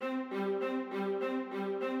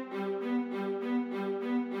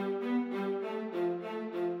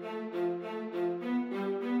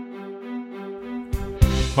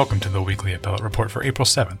Welcome to the weekly Appellate report for April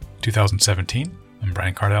 7th, 2017. I'm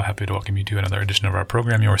Brian Cardell, happy to welcome you to another edition of our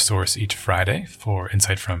program, your source each Friday for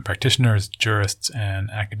insight from practitioners, jurists, and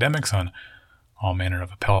academics on all manner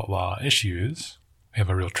of appellate law issues. We have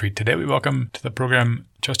a real treat today. We welcome to the program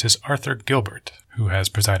Justice Arthur Gilbert, who has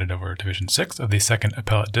presided over Division 6 of the 2nd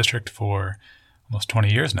Appellate District for almost 20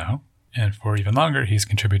 years now. And for even longer, he's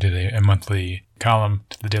contributed a monthly column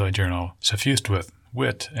to the Daily Journal, suffused with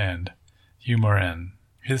wit and humor and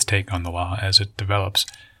his take on the law as it develops.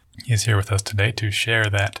 He's here with us today to share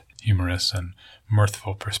that humorous and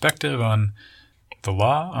mirthful perspective on the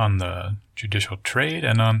law, on the judicial trade,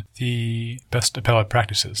 and on the best appellate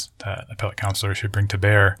practices that appellate counselors should bring to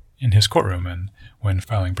bear in his courtroom and when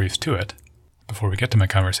filing briefs to it. Before we get to my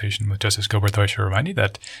conversation with Justice Gilbert, though, I should remind you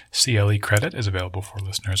that CLE credit is available for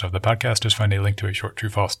listeners of the podcast. Just find a link to a short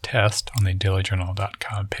true-false test on the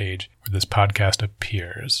dailyjournal.com page where this podcast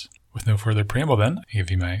appears. With no further preamble, then, I give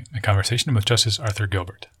you my conversation with Justice Arthur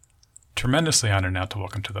Gilbert. Tremendously honored now to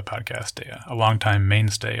welcome to the podcast a longtime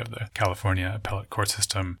mainstay of the California appellate court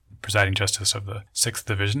system, Presiding Justice of the 6th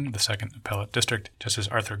Division of the 2nd Appellate District, Justice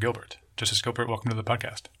Arthur Gilbert. Justice Gilbert, welcome to the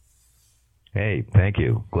podcast. Hey, thank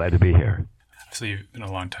you. Glad to be here. Obviously, you've been a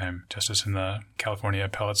long-time justice in the California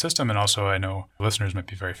appellate system, and also I know listeners might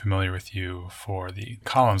be very familiar with you for the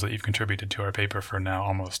columns that you've contributed to our paper for now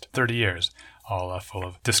almost 30 years, all full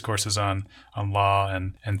of discourses on law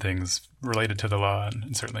and things related to the law,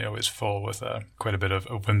 and certainly always full with quite a bit of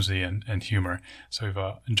whimsy and humor. So we've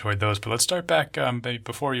enjoyed those. But let's start back maybe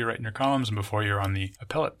before you're writing your columns and before you're on the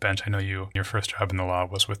appellate bench. I know your first job in the law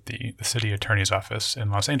was with the city attorney's office in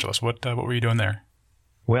Los Angeles. What were you doing there?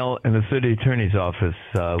 Well, in the city attorney's office,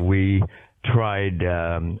 we tried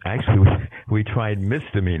we tried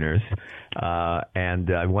misdemeanors,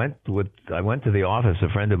 and I went to the office. A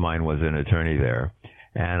friend of mine was an attorney there,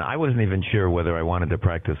 and I wasn't even sure whether I wanted to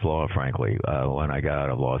practice law, frankly, when I got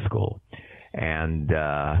out of law school. And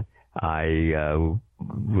I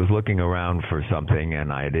was looking around for something,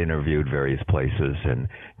 and I had interviewed various places, and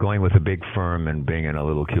going with a big firm and being in a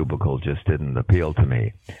little cubicle just didn't appeal to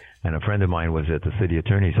me. And a friend of mine was at the city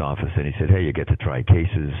attorney's office, and he said, "Hey, you get to try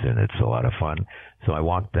cases, and it's a lot of fun." So I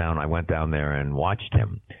went down there and watched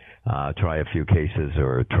him try a few cases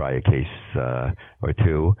or try a case or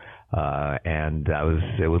two, and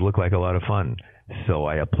it would look like a lot of fun. So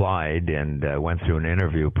I applied and went through an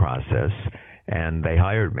interview process, and they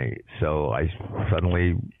hired me. So I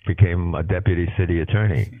suddenly became a deputy city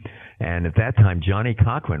attorney. And at that time, Johnny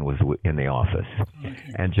Cochran was in the office. Okay.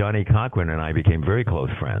 And Johnny Cochran and I became very close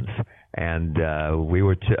friends. And we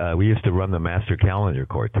used to run the master calendar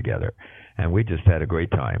court together. And we just had a great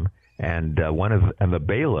time. And the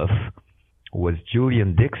bailiff was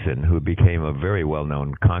Julian Dixon, who became a very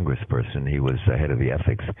well-known congressperson. He was head of the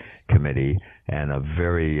ethics committee and a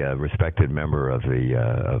very respected member of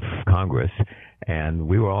Congress. And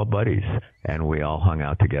we were all buddies, and we all hung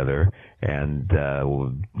out together and,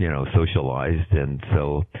 socialized. And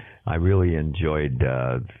so I really enjoyed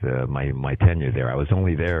my tenure there. I was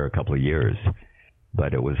only there a couple of years,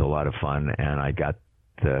 but it was a lot of fun, and I got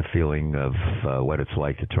the feeling of what it's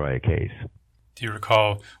like to try a case. Do you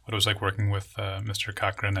recall what it was like working with Mr.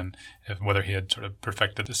 Cochran and whether he had sort of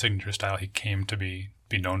perfected the signature style he came to be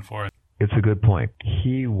known for? It's a good point.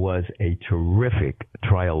 He was a terrific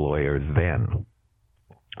trial lawyer then,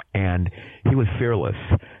 and he was fearless.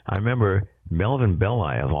 I remember Melvin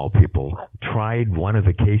Belli, of all people, tried one of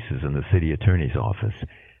the cases in the city attorney's office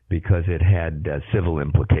because it had civil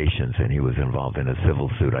implications, and he was involved in a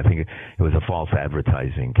civil suit. I think it was a false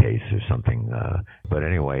advertising case or something. But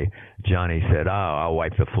anyway, Johnny said, I'll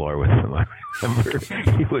wipe the floor with him. I remember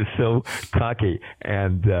he was so cocky.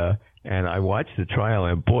 And I watched the trial,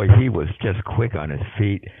 and boy, he was just quick on his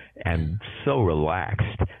feet and so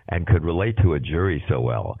relaxed and could relate to a jury so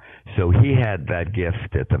well. So he had that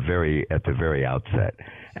gift at the very outset,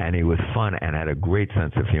 and he was fun and had a great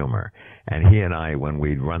sense of humor. And he and I, when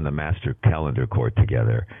we'd run the master calendar court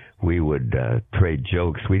together, we would trade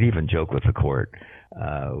jokes. We'd even joke with the court.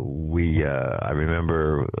 I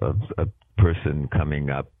remember a person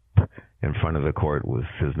coming up in front of the court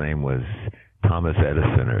his name was Thomas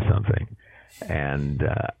Edison or something. And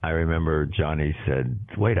I remember Johnny said,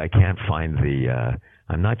 "Wait, I can't find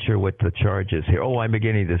I'm not sure what the charge is here. Oh, I'm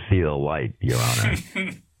beginning to see the light, Your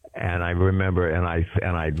Honor." And I remember, and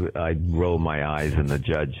I rolled my eyes, and the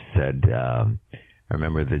judge said, I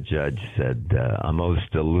remember the judge said, "A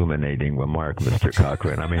most illuminating remark, Mr.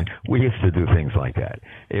 Cochran." I mean, we used to do things like that.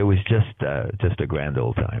 It was just a grand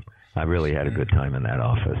old time. I really had a good time in that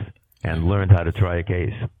office and learned how to try a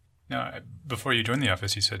case. Now, before you joined the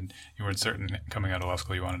office, you said you weren't certain coming out of law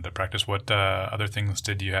school you wanted to practice. What other things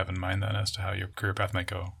did you have in mind then as to how your career path might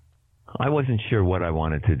go? I wasn't sure what I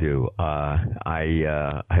wanted to do.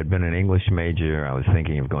 I had been an English major. I was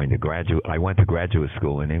thinking of going to graduate. I went to graduate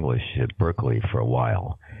school in English at Berkeley for a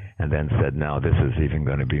while, and then said, no, this is even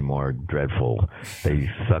going to be more dreadful. They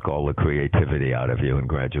suck all the creativity out of you in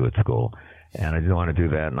graduate school. And I didn't want to do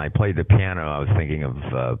that. And I played the piano. I was thinking of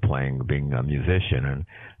being a musician. And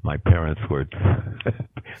my parents were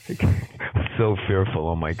so fearful.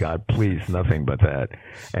 Oh my God, please, nothing but that.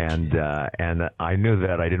 And I knew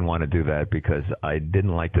that I didn't want to do that because I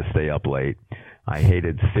didn't like to stay up late. I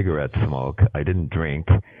hated cigarette smoke. I didn't drink.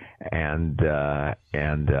 And I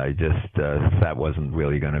just, that wasn't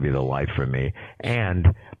really going to be the life for me.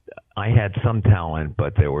 And I had some talent,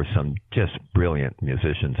 but there were some just brilliant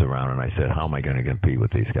musicians around, and I said, how am I going to compete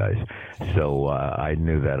with these guys? So I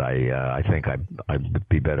knew that I think I'd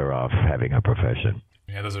be better off having a profession.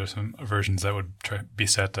 Yeah, those are some versions that would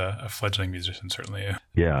beset a fledgling musician, certainly.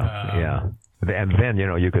 Yeah. And then,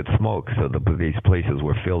 you could smoke, so these places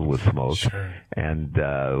were filled with smoke. Sure. And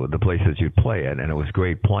the places you'd play at, and it was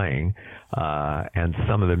great playing. And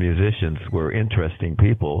some of the musicians were interesting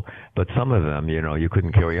people, but some of them, you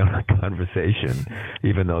couldn't carry on a conversation,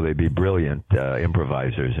 even though they'd be brilliant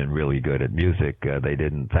improvisers and really good at music. They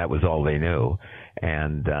didn't. That was all they knew,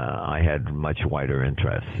 and I had much wider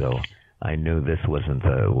interests, so I knew this wasn't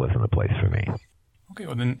a place for me. Okay,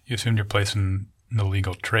 well then you assumed your place in the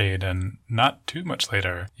legal trade, and not too much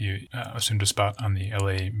later, you assumed a spot on the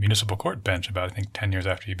LA Municipal Court bench about, I think, 10 years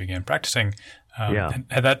after you began practicing. Had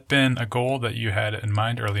that been a goal that you had in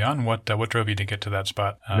mind early on? What drove you to get to that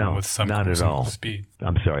spot with some not at all. Speed?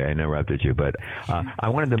 I'm sorry, I interrupted you, but I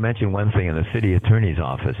wanted to mention one thing in the city attorney's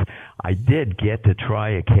office. I did get to try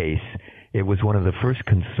a case. It was one of the first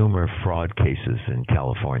consumer fraud cases in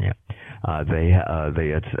California. They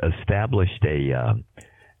had established a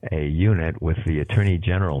unit with the Attorney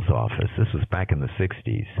General's office. This was back in the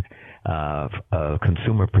 60s, a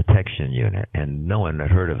consumer protection unit, and no one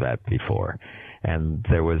had heard of that before. And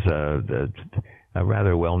there was a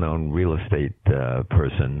rather well-known real estate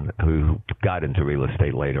person who got into real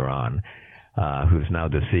estate later on, who's now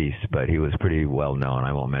deceased, but he was pretty well known.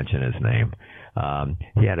 I won't mention his name.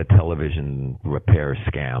 He had a television repair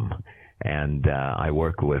scam. And I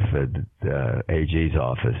worked with the AG's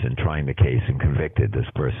office in trying the case and convicted this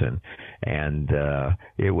person. And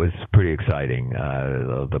it was pretty exciting.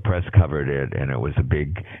 The press covered it, and it was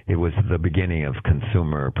the beginning of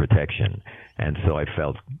consumer protection. And so I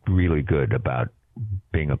felt really good about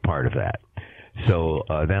being a part of that. So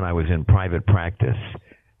then I was in private practice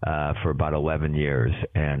for about 11 years.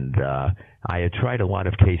 And I had tried a lot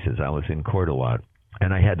of cases. I was in court a lot.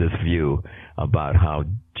 And I had this view about how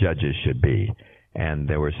judges should be. And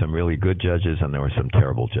there were some really good judges and there were some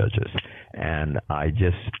terrible judges. And I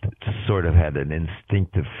just sort of had an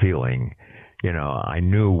instinctive feeling, I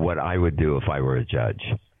knew what I would do if I were a judge.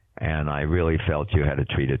 And I really felt you had to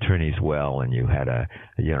treat attorneys well, and you had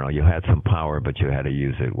you had some power, but you had to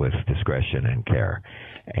use it with discretion and care.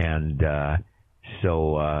 And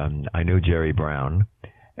so I knew Jerry Brown,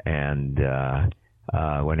 and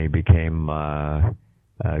when he became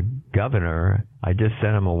governor, I just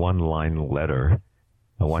sent him a one-line letter.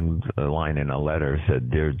 One line in a letter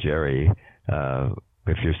said, "Dear Jerry,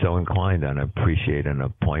 if you're so inclined, I'd appreciate an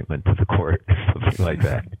appointment to the court," something like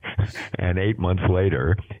that. And 8 months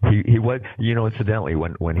later, he was, incidentally,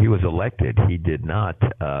 when he was elected, he did not,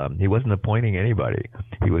 he wasn't appointing anybody.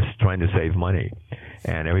 He was trying to save money.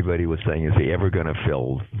 And everybody was saying, is he ever going to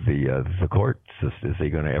fill the courts? Is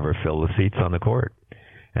he going to ever fill the seats on the court?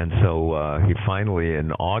 And so he finally,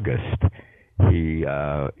 in August, he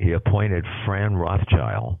appointed Fran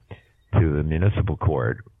Rothschild to the municipal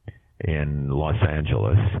court in Los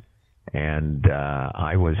Angeles, and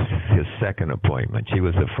I was his second appointment. She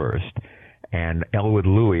was the first. And Elwood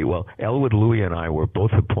Louie and I were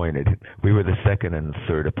both appointed. We were the second and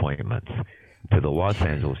third appointments to the Los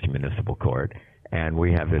Angeles Municipal Court. And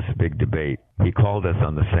we have this big debate. He called us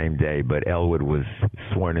on the same day, but Elwood was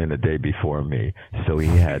sworn in a day before me, so he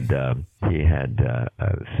had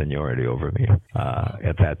seniority over me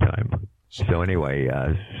at that time. So anyway,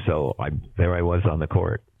 there I was on the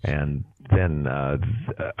court, and then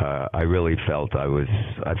I really felt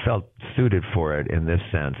I felt suited for it in this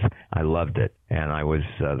sense. I loved it, and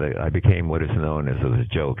I became what is known as a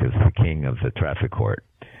joke as the king of the traffic court,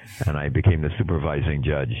 and I became the supervising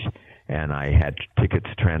judge. And I had tickets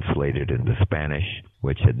translated into Spanish,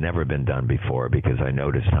 which had never been done before, because I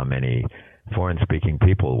noticed how many foreign-speaking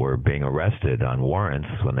people were being arrested on warrants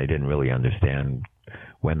when they didn't really understand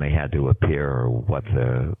when they had to appear or what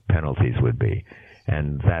the penalties would be.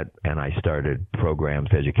 And I started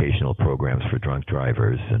educational programs for drunk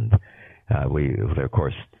drivers, and of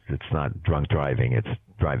course, it's not drunk driving, it's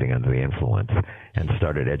driving under the influence, and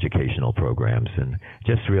started educational programs, and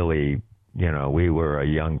just really, we were a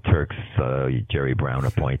young Turks, Jerry Brown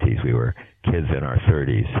appointees. We were kids in our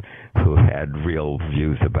 30s who had real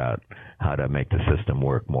views about how to make the system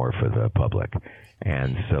work more for the public.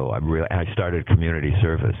 And so I started community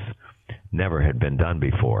service. Never had been done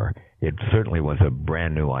before. It certainly was a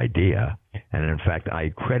brand new idea. And in fact, I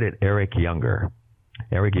credit Eric Younger.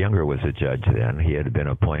 Eric Younger was a judge then. He had been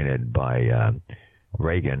appointed by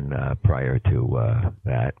Reagan prior to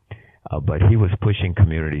that. But he was pushing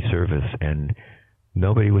community service, and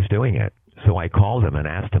nobody was doing it. So I called him and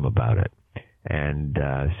asked him about it. And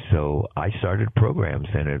so I started programs,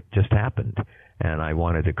 and it just happened. And I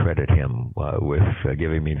wanted to credit him with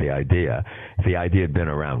giving me the idea. The idea had been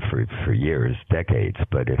around for years, decades,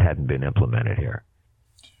 but it hadn't been implemented here.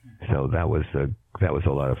 So that was a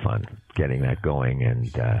lot of fun, getting that going, and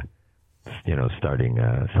starting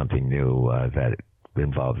something new that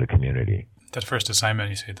involved the community. That first assignment,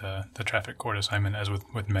 you say the traffic court assignment, as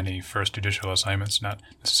with many first judicial assignments, not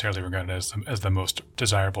necessarily regarded as the most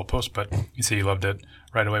desirable post, but you say you loved it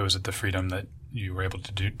right away. Was it the freedom that you were able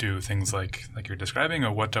to do things like you're describing,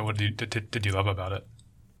 or what did you love about it?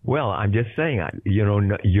 Well, I'm just saying,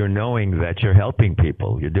 you're knowing that you're helping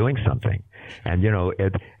people, you're doing something, and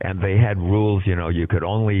and they had rules. You could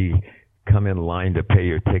only come in line to pay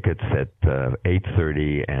your tickets at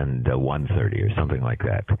 8:30 and 1:30 or something like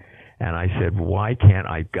that. And I said, why can't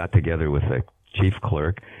I got together with the chief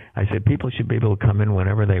clerk? I said, people should be able to come in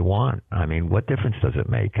whenever they want. I mean, what difference does it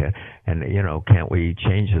make? And, can't we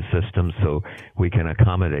change the system so we can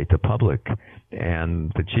accommodate the public?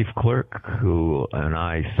 And the chief clerk, who and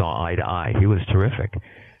I saw eye to eye, he was terrific.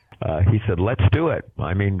 He said, let's do it.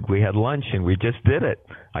 I mean, we had lunch and we just did it.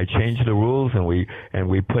 I changed the rules and we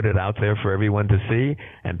put it out there for everyone to see,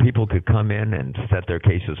 and people could come in and set their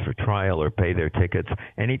cases for trial or pay their tickets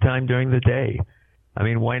anytime during the day. I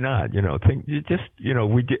mean, why not? I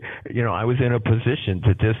was in a position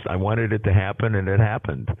to I wanted it to happen, and it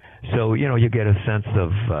happened. So, you get a sense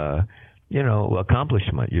of,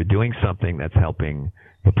 accomplishment. You're doing something that's helping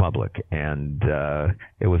the public. And,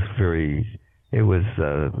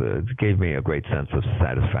 it gave me a great sense of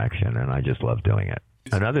satisfaction, and I just love doing it.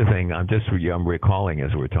 Another thing I'm recalling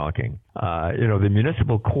as we're talking, the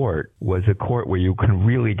municipal court was a court where you can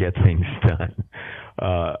really get things done.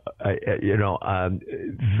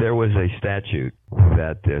 There was a statute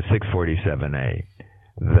that 647A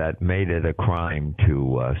that made it a crime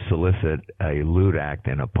to solicit a lewd act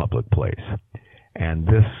in a public place, and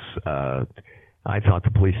this. I thought the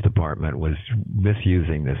police department was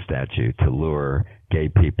misusing this statute to lure gay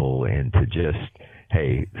people into just,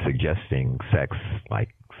 suggesting sex, like,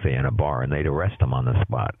 say, in a bar, and they'd arrest them on the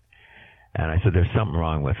spot. And I said, there's something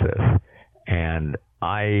wrong with this. And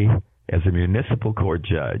I, as a municipal court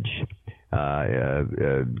judge,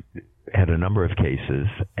 had a number of cases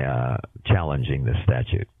challenging this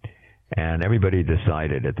statute. And everybody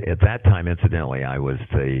decided, at that time, incidentally, I was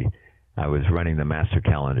running the master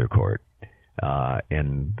calendar court.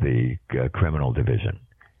 In the criminal division.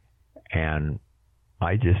 And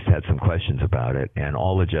I just had some questions about it, and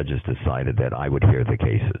all the judges decided that I would hear the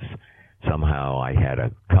cases. Somehow I had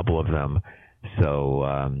a couple of them, so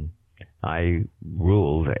I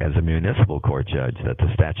ruled as a municipal court judge that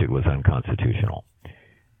the statute was unconstitutional.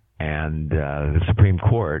 And the Supreme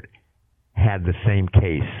Court had the same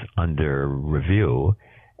case under review,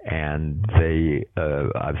 and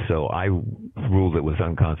so I ruled it was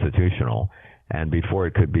unconstitutional. And before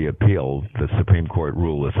it could be appealed, the Supreme Court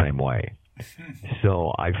ruled the same way.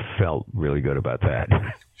 So I felt really good about that.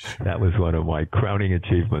 That was one of my crowning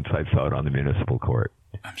achievements, I thought, on the municipal court.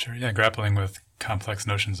 I'm sure, grappling with complex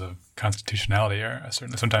notions of constitutionality are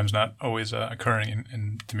certainly sometimes not always occurring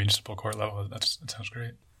in the municipal court level. That sounds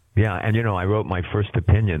great. Yeah, and I wrote my first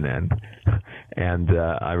opinion then, and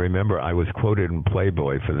I remember I was quoted in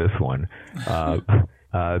Playboy for this one.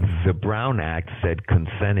 The Brown Act said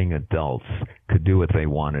consenting adults could do what they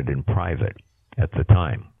wanted in private at the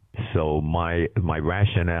time. So my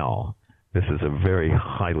rationale, this is a very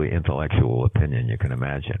highly intellectual opinion, you can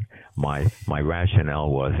imagine. My rationale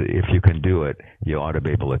was, if you can do it, you ought to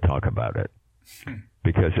be able to talk about it.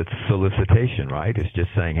 Because it's solicitation, right? It's just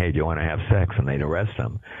saying, hey, do you want to have sex? And they'd arrest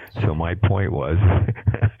them. So my point was,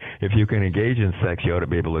 if you can engage in sex, you ought to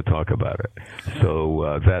be able to talk about it.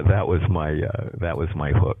 So that was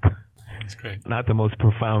my hook. That's great. Not the most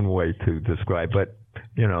profound way to describe, but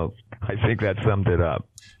I think that summed it up.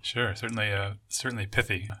 Sure, certainly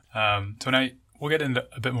pithy. So now we'll get into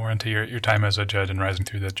a bit more into your time as a judge and rising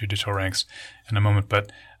through the judicial ranks in a moment.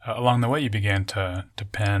 But along the way, you began to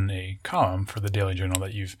pen a column for the Daily Journal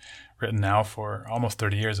that you've written now for almost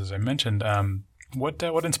 30 years, as I mentioned. What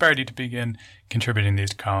inspired you to begin contributing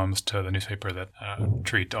these columns to the newspaper that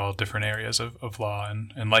treat all different areas of law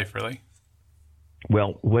and life, really?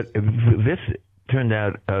 Well, this turned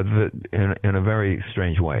out in a very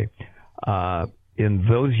strange way. In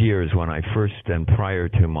those years when I first and prior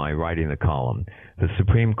to my writing the column, the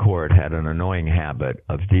Supreme Court had an annoying habit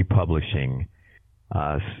of depublishing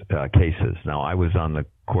cases. Now, I was on the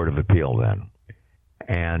Court of Appeal then,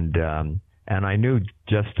 and I knew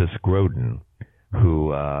Justice Grodin, who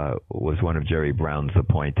was one of Jerry Brown's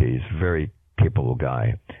appointees, very capable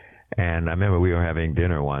guy. And I remember we were having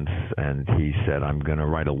dinner once, and he said, "I'm going to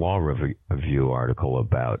write a law review article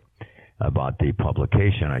about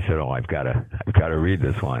depublication." I said, "Oh, I've got to read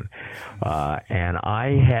this one." And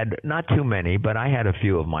I had not too many, but I had a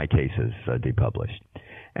few of my cases depublished.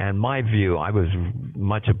 And my view, I was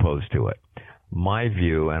much opposed to it. My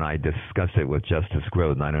view, and I discussed it with Justice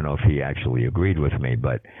Grodin, I don't know if he actually agreed with me,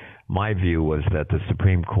 but my view was that the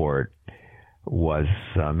Supreme Court was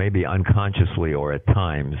maybe unconsciously or at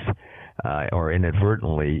times or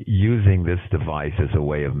inadvertently using this device as a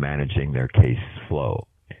way of managing their case flow.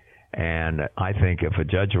 And I think if a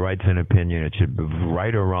judge writes an opinion, it should be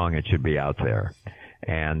right or wrong, it should be out there.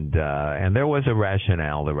 And there was a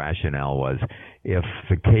rationale. The rationale was if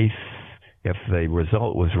the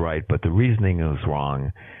result was right, but the reasoning was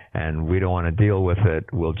wrong, and we don't want to deal with it,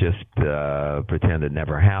 we'll just pretend it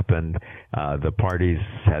never happened. The parties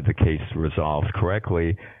had the case resolved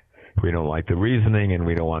correctly. We don't like the reasoning, and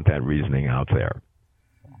we don't want that reasoning out there.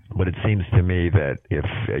 But it seems to me that if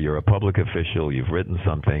you're a public official, you've written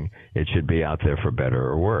something, it should be out there for better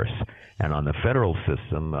or worse. And on the federal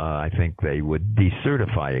system, I think they would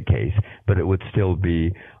decertify a case, but it would still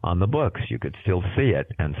be on the books. You could still see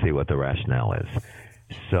it and see what the rationale is.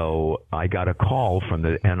 So I got a call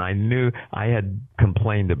and I knew I had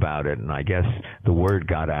complained about it, and I guess the word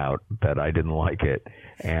got out that I didn't like it.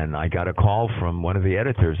 And I got a call from one of the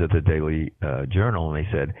editors at the Daily Journal, and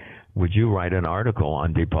they said, "Would you write an article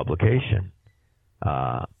on depublication?"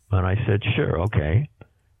 And I said, "Sure, okay."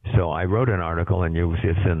 So I wrote an article, and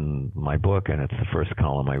it's in my book, and it's the first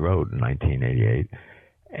column I wrote in 1988.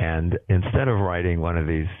 And instead of writing one of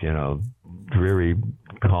these, dreary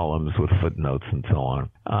columns with footnotes and so on,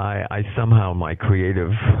 I somehow, my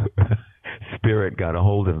creative spirit got a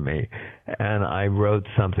hold of me, and I wrote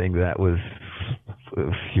something that was,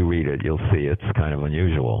 if you read it, you'll see it's kind of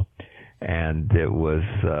unusual. And it was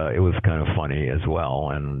kind of funny as well.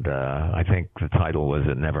 And I think the title was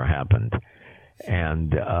 "It Never Happened."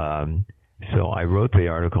 And so I wrote the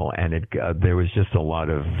article, and there was just a lot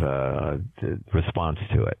of response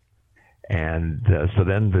to it. And so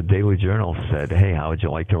then the Daily Journal said, "Hey, how would you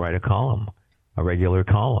like to write a regular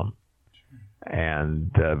column?"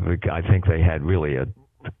 And I think they had really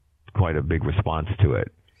quite a big response to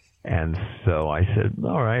it. And so I said,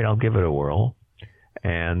 "All right, I'll give it a whirl."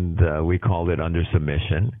 And we called it Under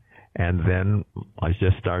Submission. And then I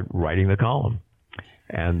just started writing the column.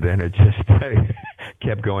 And then it just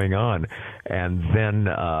kept going on. And then,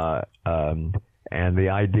 and the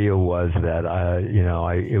idea was that,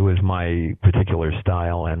 it was my particular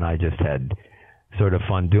style, and I just had sort of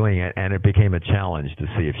fun doing it. And it became a challenge to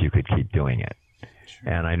see if you could keep doing it.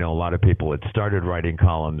 And I know a lot of people had started writing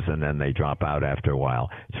columns, and then they drop out after a while.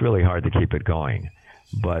 It's really hard to keep it going.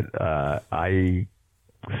 But I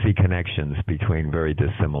see connections between very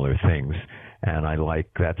dissimilar things, and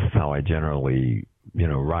that's how I generally,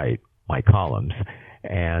 write my columns.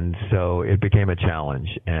 And so it became a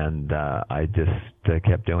challenge, and I just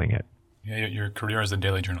kept doing it. Yeah, your career as a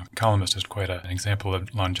Daily Journal columnist is quite an example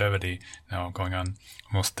of longevity, now going on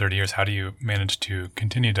almost 30 years. How do you manage to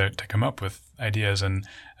continue to come up with ideas and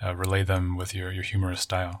relay them with your humorous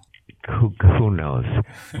style? Who knows?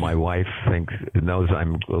 My wife knows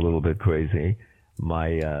I'm a little bit crazy.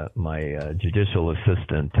 My judicial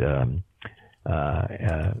assistant,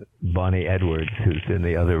 Bonnie Edwards, who's in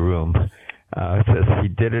the other room, says he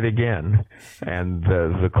did it again. And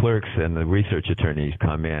the clerks and the research attorneys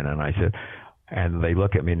come in, and I said, and they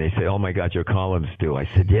look at me and they say, "Oh my God, your column's due." I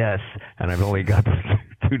said, "Yes," and I've only got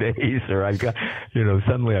 2 days, or I've got,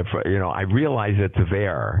 suddenly I realize it's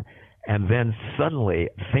there. And then suddenly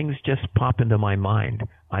things just pop into my mind.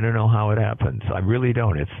 I don't know how it happens. I really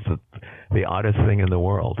don't. It's the oddest thing in the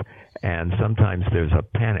world. And sometimes there's a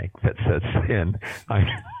panic that sets in.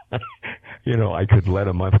 I could let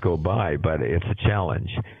a month go by, but it's a challenge.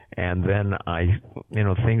 And then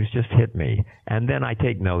things just hit me. And then I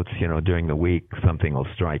take notes, during the week, something will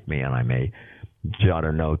strike me and I may jot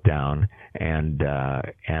a note down. And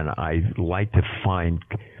I like to find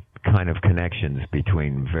kind of connections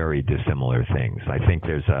between very dissimilar things. I think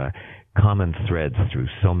there's a common threads through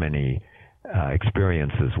so many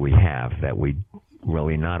experiences we have that we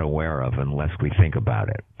really not aware of unless we think about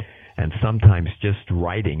it. And sometimes just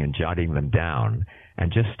writing and jotting them down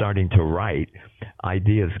and just starting to write,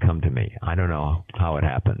 ideas come to me. I don't know how it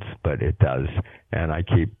happens, but it does. And I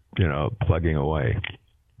keep, plugging away.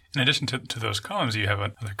 In addition to those columns, you have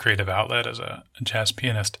another creative outlet as a jazz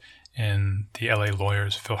pianist in the LA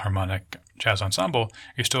Lawyers Philharmonic Jazz Ensemble.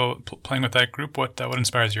 Are you still playing with that group? What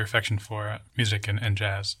inspires your affection for music and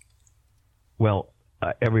jazz? Well,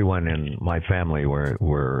 everyone in my family were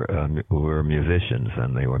musicians,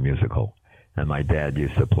 and they were musical. And my dad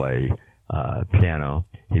used to play piano.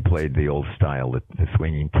 He played the old style, the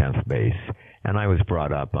swinging 10th bass. And I was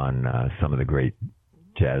brought up on some of the great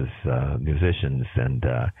jazz musicians, and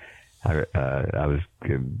I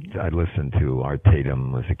listened to Art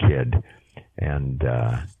Tatum as a kid, and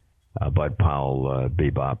Bud Powell,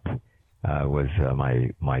 bebop was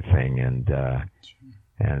my thing, and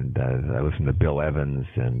I listened to Bill Evans,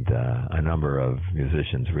 and a number of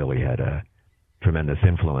musicians really had a tremendous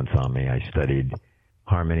influence on me. I studied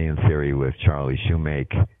harmony and theory with Charlie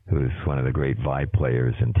Shoemake, who's one of the great vibe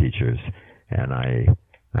players and teachers, and I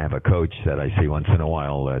have a coach that I see once in a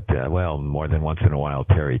while, more than once in a while,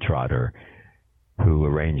 Terry Trotter, who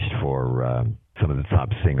arranged for some of the top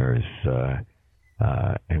singers,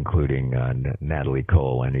 including Natalie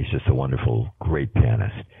Cole, and he's just a wonderful, great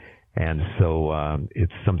pianist. And so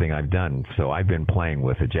it's something I've done. So I've been playing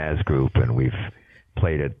with a jazz group, and we've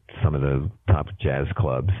played at some of the top jazz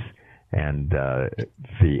clubs. And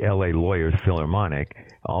the LA Lawyers Philharmonic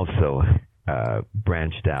also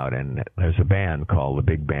branched out, and there's a band called the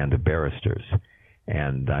Big Band of Barristers.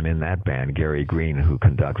 And I'm in that band. Gary Green, who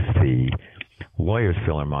conducts the Lawyers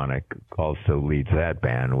Philharmonic, also leads that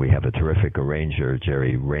band. We have a terrific arranger,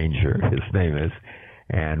 Jerry Ranger, his name is.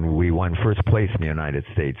 And we won first place in the United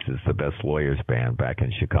States as the best lawyers band back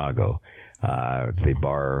in Chicago.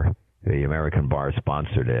 The American Bar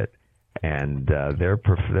sponsored it. And they're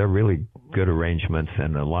really good arrangements,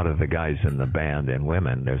 and a lot of the guys in the band and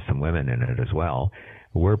women, there's some women in it as well,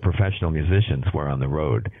 we're professional musicians. We're on the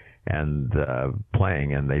road and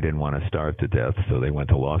playing, and they didn't want to starve to death, so they went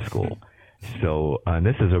to law school. So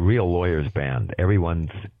this is a real lawyers band.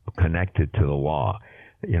 Everyone's connected to the law.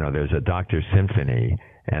 There's a doctor's symphony,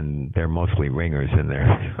 and they're mostly ringers, and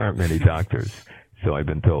there aren't many doctors, so I've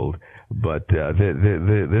been told. But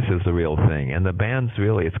this is the real thing. And the band's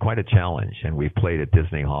really, it's quite a challenge. And we've played at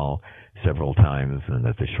Disney Hall several times, and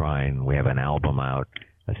at the Shrine. We have an album out,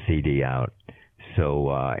 a CD out.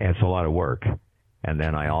 So it's a lot of work. And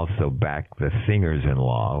then I also back the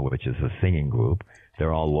Singers-in-Law, which is a singing group.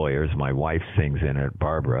 They're all lawyers. My wife sings in it,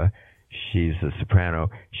 Barbara. She's a soprano.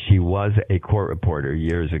 She was a court reporter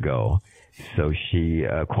years ago, so she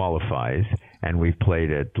qualifies. And we've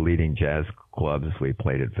played at leading jazz clubs. We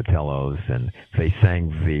played at Vitello's, and they sang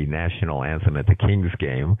the national anthem at the Kings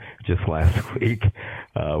game just last week,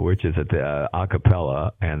 which is at the a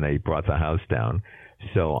cappella, and they brought the house down.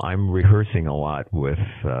 So I'm rehearsing a lot with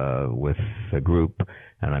a group,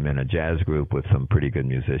 and I'm in a jazz group with some pretty good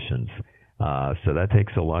musicians. So that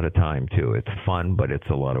takes a lot of time too. It's fun, but it's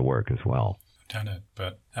a lot of work as well. Done it,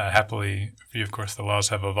 but happily for you, of course, the laws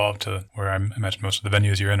have evolved to where I imagine most of the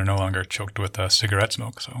venues you're in are no longer choked with cigarette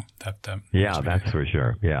smoke. So that that's for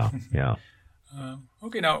sure. Yeah.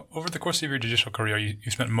 Okay, now over the course of your judicial career,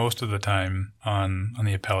 you spent most of the time on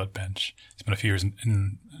the appellate bench. You spent a few years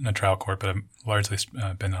in a trial court, but have largely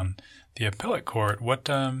been on the appellate court. What,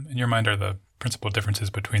 in your mind, are the principal differences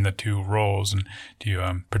between the two roles, and do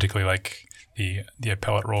you particularly like the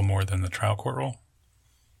appellate role more than the trial court role?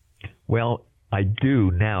 Well, I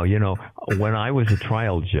do now. When I was a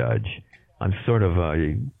trial judge, I'm sort of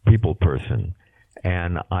a people person,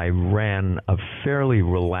 and I ran a fairly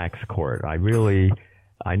relaxed court. I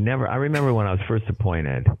remember when I was first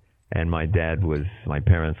appointed, and my parents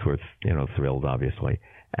were, thrilled, obviously.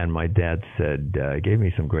 And my dad gave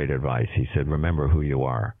me some great advice. He said, remember who you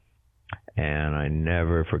are. And I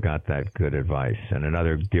never forgot that good advice. And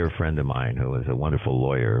another dear friend of mine who was a wonderful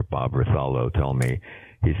lawyer, Bob Rithaldo, told me,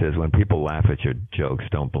 he says, when people laugh at your jokes,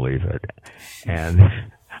 don't believe it. And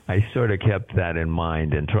I sort of kept that in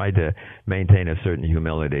mind and tried to maintain a certain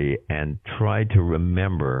humility and tried to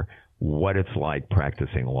remember what it's like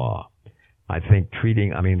practicing law. I think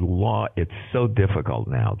law, it's so difficult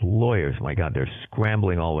now. Lawyers, my God, they're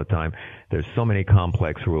scrambling all the time. There's so many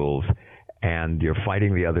complex rules. and you're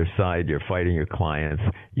fighting the other side, you're fighting your clients,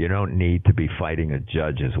 you don't need to be fighting a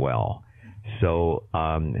judge as well. So,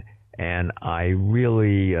 and I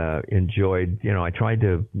really enjoyed, I tried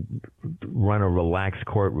to run a relaxed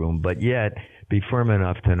courtroom, but yet be firm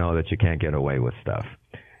enough to know that you can't get away with stuff.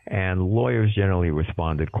 And lawyers generally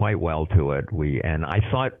responded quite well to it. And I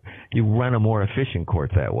thought you run a more efficient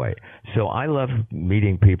court that way. So I love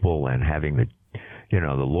meeting people and having the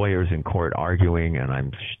lawyers in court arguing, and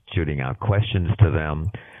I'm shooting out questions to them.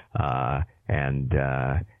 And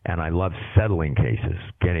I love settling cases,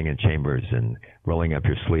 getting in chambers and rolling up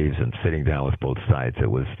your sleeves and sitting down with both sides. It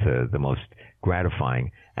was the most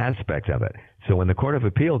gratifying aspect of it. So when the Court of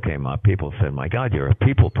Appeal came up, people said, "My God, you're a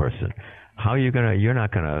people person. How are you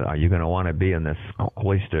gonna want to be in this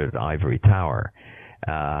cloistered ivory tower?"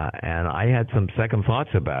 And I had some second thoughts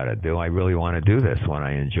about it. Do I really want to do this when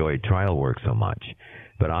I enjoyed trial work so much?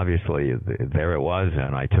 But obviously, there it was,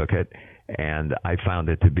 and I took it. And I found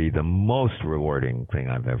it to be the most rewarding thing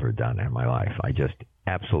I've ever done in my life. I just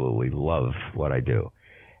absolutely love what I do.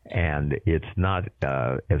 And it's not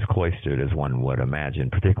as cloistered as one would imagine,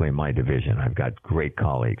 particularly in my division. I've got great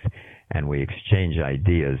colleagues, and we exchange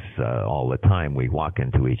ideas all the time. We walk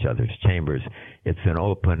into each other's chambers. It's an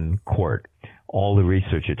open court. All the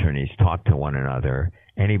research attorneys talk to one another.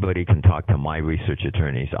 Anybody can talk to my research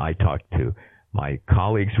attorneys. I talk to my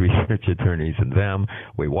colleagues, research attorneys, and them.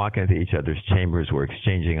 We walk into each other's chambers. We're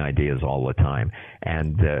exchanging ideas all the time,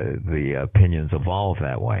 and the opinions evolve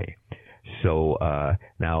that way. So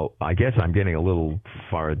now, I guess I'm getting a little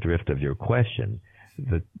far adrift of your question.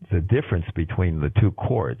 The difference between the two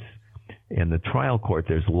courts, in the trial court,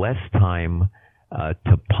 there's less time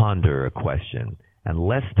to ponder a question and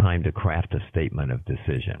less time to craft a statement of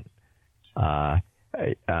decision.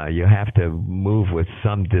 You have to move with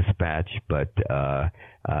some dispatch, but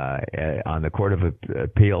on the Court of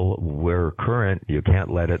Appeal, we're current. You can't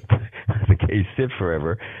let the case sit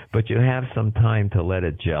forever, but you have some time to let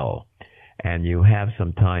it gel, and you have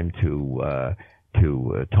some time to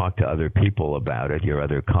talk to other people about it, your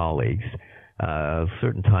other colleagues, a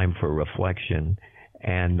certain time for reflection,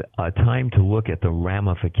 and a time to look at the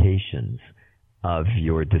ramifications of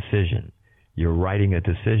your decision. You're writing a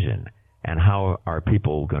decision. And how are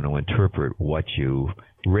people going to interpret what you've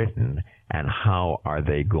written, and how are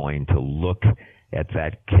they going to look at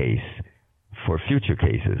that case for future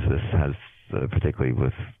cases? This has particularly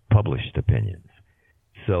with published opinions.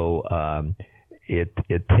 So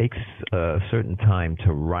it takes a certain time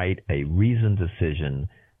to write a reasoned decision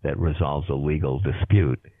that resolves a legal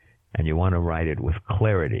dispute, and you want to write it with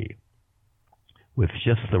clarity, with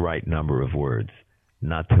just the right number of words,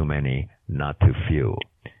 not too many, not too few.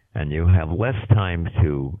 And you have less time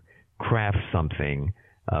to craft something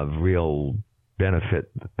of real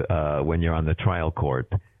benefit when you're on the trial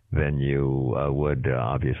court than you would,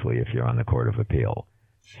 obviously, if you're on the Court of Appeal.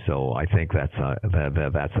 So I think that's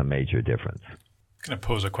a major difference. I'm going to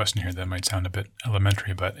pose a question here that might sound a bit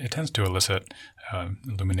elementary, but it tends to elicit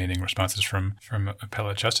illuminating responses from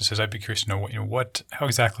appellate justices. I'd be curious to know how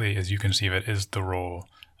exactly, as you conceive it, is the role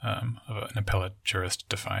of an appellate jurist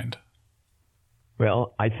defined?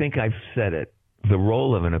 Well, I think I've said it. The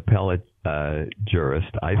role of an appellate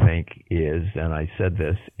jurist, I think, is, and I said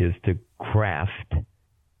this, is to craft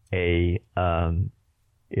a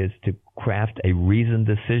reasoned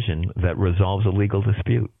decision that resolves a legal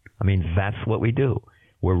dispute. I mean, that's what we do.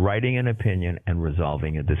 We're writing an opinion and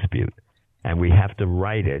resolving a dispute. And we have to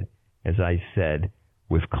write it, as I said,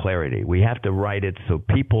 with clarity. We have to write it so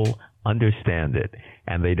people understand it,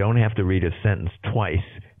 and they don't have to read a sentence twice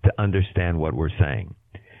to understand what we're saying.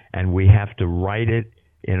 And we have to write it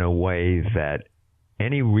in a way that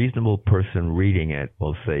any reasonable person reading it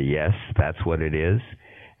will say, yes, that's what it is,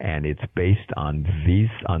 and it's based on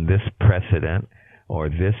this precedent or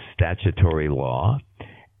this statutory law,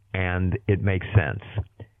 and it makes sense.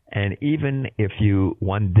 And even if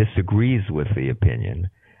one disagrees with the opinion,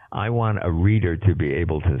 I want a reader to be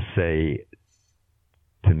able to say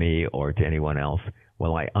to me or to anyone else,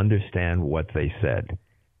 well, I understand what they said.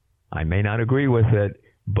 I may not agree with it,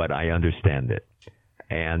 but I understand it.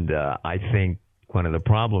 And I think one of the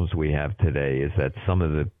problems we have today is that some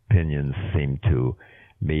of the opinions seem to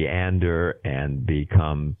meander and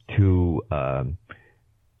become too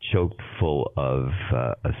choked full of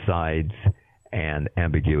asides and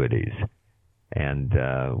ambiguities. And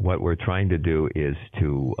what we're trying to do is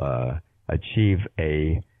to achieve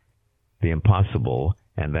the impossible,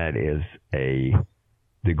 and that is a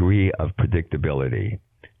degree of predictability.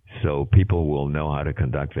 So people will know how to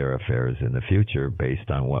conduct their affairs in the future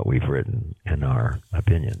based on what we've written in our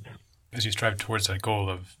opinions. As you strive towards that goal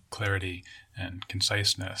of clarity and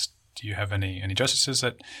conciseness, do you have any justices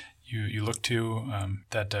that you look to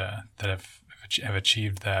that have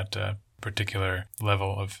achieved that particular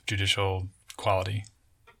level of judicial quality?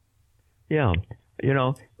 Yeah.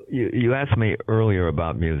 You asked me earlier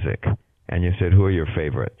about music, and you said, who are your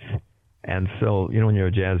favorites? And so, when you're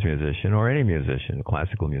a jazz musician or any musician, a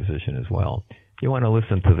classical musician as well, you want to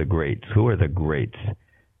listen to the greats. Who are the greats?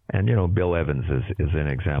 And, Bill Evans is an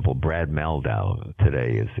example. Brad Mehldau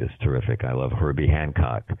today is terrific. I love Herbie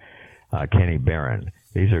Hancock, Kenny Barron.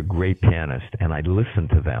 These are great pianists, and I listen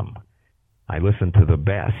to them. I listen to the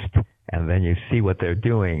best, and then you see what they're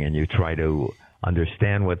doing, and you try to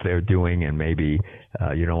understand what they're doing, and maybe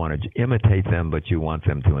you don't want to imitate them, but you want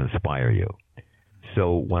them to inspire you.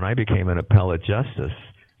 So when I became an appellate justice,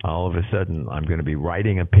 all of a sudden I'm going to be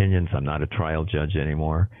writing opinions. I'm not a trial judge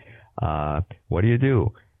anymore. What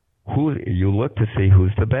do? You look to see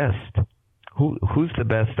who's the best. Who's the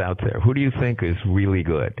best out there? Who do you think is really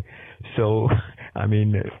good? So, I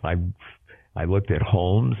looked at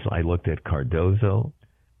Holmes. I looked at Cardozo.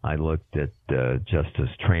 I looked at Justice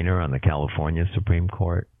Traynor on the California Supreme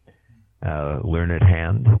Court. Learned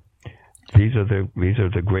Hand. These are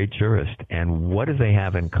the great jurists. And what do they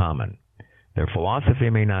have in common? Their philosophy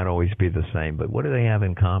may not always be the same, but what do they have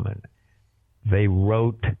in common? They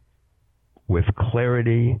wrote with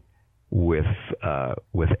clarity, with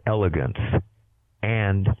elegance,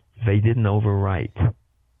 and they didn't overwrite.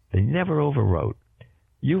 They never overwrote.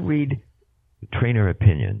 You read Traynor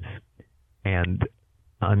opinions, and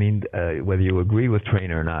whether you agree with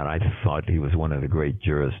Traynor or not, I thought he was one of the great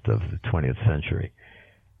jurists of the 20th century.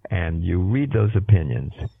 And you read those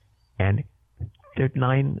opinions, and they're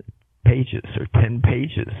 9 pages or 10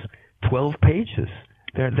 pages, 12 pages.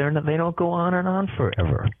 They don't go on and on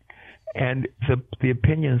forever. And the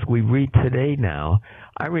opinions we read today now,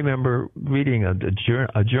 I remember reading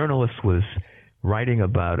a journalist was writing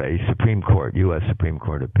about a Supreme Court, U.S. Supreme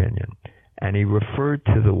Court opinion, and he referred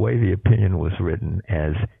to the way the opinion was written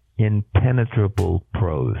as impenetrable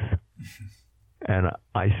prose. And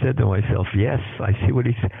I said to myself, yes, I see what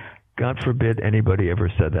he's. God forbid anybody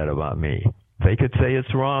ever said that about me. They could say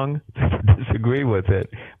it's wrong, they could disagree with it,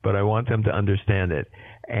 but I want them to understand it.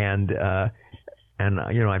 And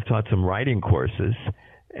I've taught some writing courses,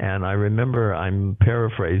 and I remember, I'm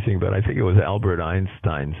paraphrasing, but I think it was Albert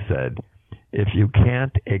Einstein said, if you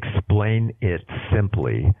can't explain it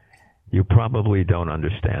simply, you probably don't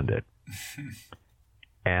understand it.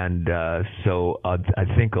 And so I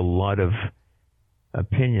think a lot of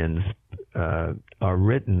opinions are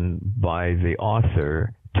written by the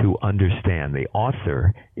author to understand. The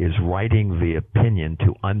author is writing the opinion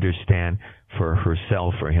to understand for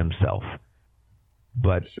herself or himself.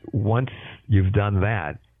 But once you've done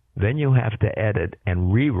that, then you have to edit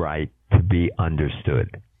and rewrite to be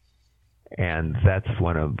understood. And that's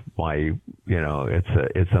one of my,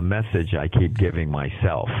 it's a message I keep giving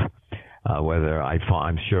myself. Whether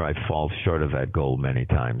I'm sure I fall short of that goal many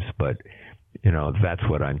times, but that's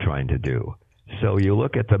what I'm trying to do. So you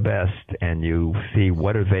look at the best and you see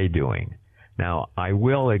what are they doing. Now, I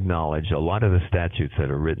will acknowledge a lot of the statutes that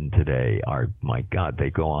are written today are, my God, they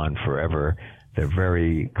go on forever. They're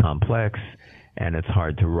very complex, and it's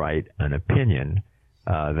hard to write an opinion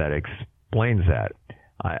that explains that.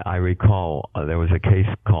 I recall there was a case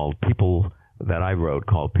that I wrote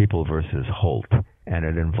called People versus Holt, and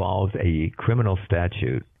it involved a criminal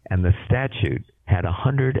statute, and the statute had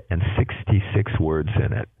 166 words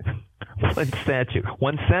in it. One statute,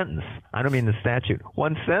 one sentence. I don't mean the statute,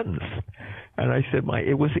 one sentence. And I said,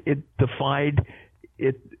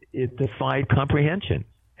 it defied comprehension.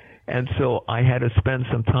 And so I had to spend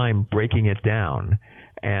some time breaking it down,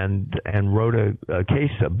 and wrote a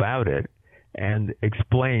case about it, and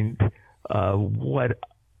explained what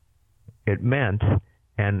it meant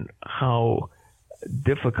and how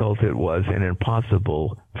difficult it was and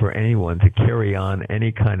impossible for anyone to carry on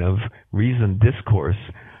any kind of reasoned discourse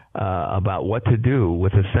about what to do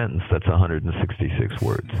with a sentence that's 166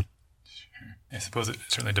 words. Sure. I suppose it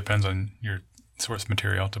certainly depends on your source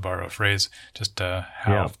material, to borrow a phrase, just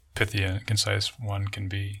how pithy and concise one can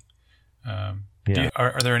be.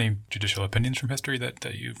 Are there any judicial opinions from history that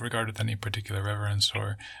you've regarded with any particular reverence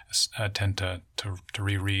or tend to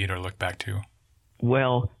reread or look back to?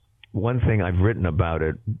 Well, one thing I've written about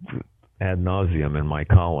it ad nauseum in my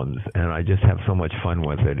columns, and I just have so much fun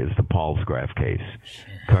with it, is the Palsgraf case,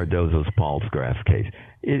 Cardozo's Palsgraf case.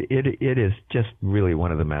 It is just really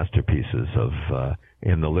one of the masterpieces of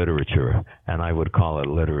in the literature, and I would call it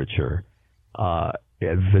literature.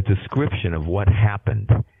 The description of what happened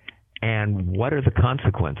and what are the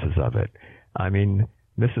consequences of it. I mean,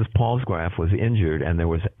 Mrs. Palsgraf was injured, and there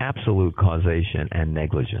was absolute causation and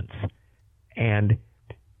negligence. And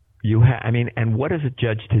and what is a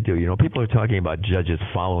judge to do? People are talking about judges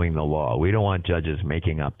following the law. We don't want judges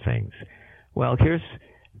making up things. Well, here's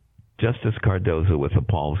Justice Cardozo with the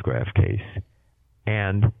Palsgraf case.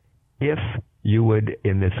 And if you would,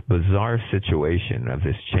 in this bizarre situation of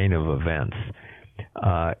this chain of events,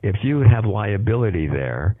 if you would have liability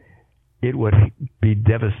there, it would be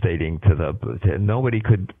devastating nobody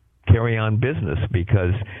could carry on business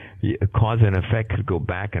because cause and effect could go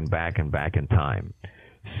back and back and back in time.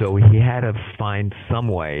 So he had to find some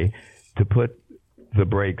way to put the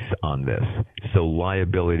brakes on this so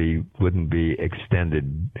liability wouldn't be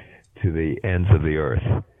extended to the ends of the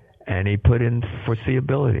earth. And he put in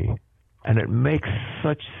foreseeability. And it makes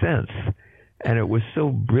such sense. And it was so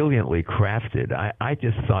brilliantly crafted. I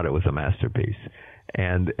just thought it was a masterpiece.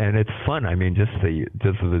 And it's fun. I mean, just the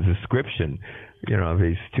description, of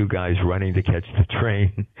these two guys running to catch the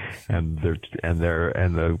train, and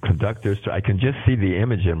the conductors. I can just see the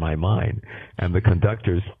image in my mind, and the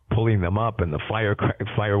conductors pulling them up, and the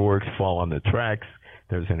fireworks fall on the tracks.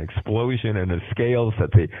 There's an explosion, and the scales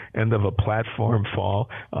at the end of a platform fall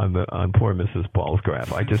on poor Mrs.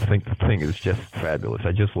 Palsgraf. I just think the thing is just fabulous.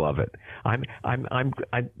 I just love it.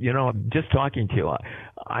 Just talking to you,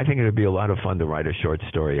 I think it would be a lot of fun to write a short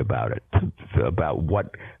story about it, about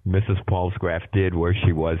what Mrs. Palsgraf did, where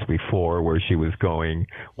she was before, where she was going,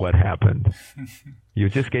 what happened. You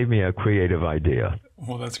just gave me a creative idea.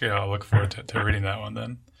 Well, that's great. I'll look forward to reading that one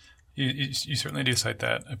then. You certainly do cite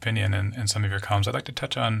that opinion in some of your columns. I'd like to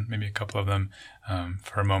touch on maybe a couple of them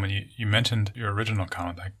for a moment. You mentioned your original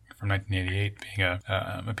column from 1988 being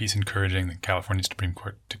a piece encouraging the California Supreme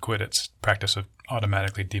Court to quit its practice of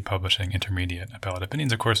automatically depublishing intermediate appellate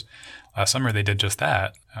opinions. Of course, last summer they did just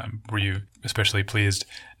that. Were you especially pleased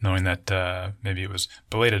knowing that maybe it was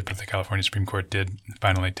belated, but the California Supreme Court did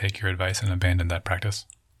finally take your advice and abandon that practice?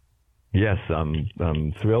 Yes,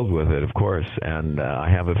 I'm thrilled with it, of course, and I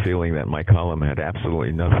have a feeling that my column had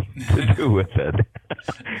absolutely nothing to do with it.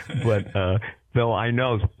 But though I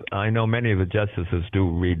know many of the justices do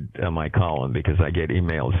read my column because I get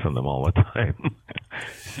emails from them all the time.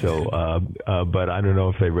 So, but I don't know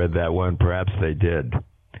if they read that one. Perhaps they did.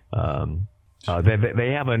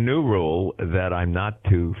 They have a new rule that I'm not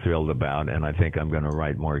too thrilled about, and I think I'm going to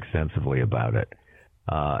write more extensively about it.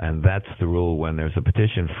 And that's the rule when there's a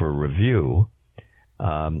petition for review,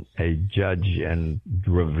 a judge and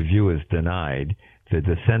review is denied, the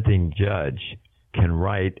dissenting judge can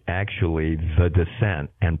write actually the dissent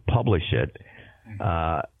and publish it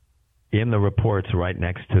in the reports right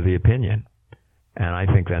next to the opinion. And I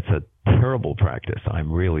think that's a terrible practice.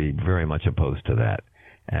 I'm really very much opposed to that.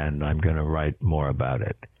 And I'm going to write more about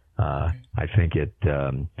it. I think it...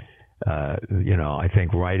 I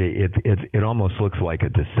think it almost looks like a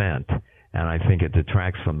dissent, and I think it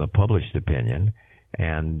detracts from the published opinion.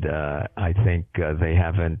 And I think they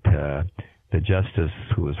haven't. The justice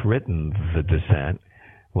who has written the dissent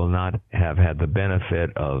will not have had the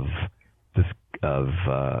benefit of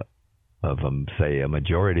say a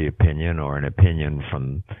majority opinion or an opinion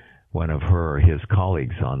from one of her or his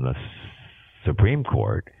colleagues on the Supreme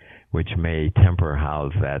Court, which may temper how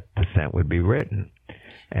that dissent would be written.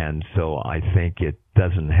 And so I think it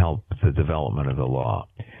doesn't help the development of the law.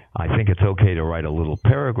 I think it's okay to write a little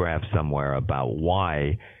paragraph somewhere about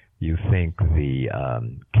why you think the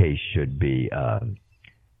case should be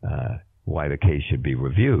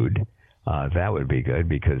reviewed. That would be good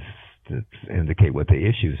because to indicate what the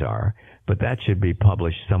issues are. But that should be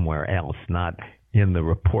published somewhere else, not in the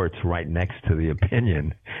reports right next to the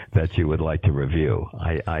opinion that you would like to review.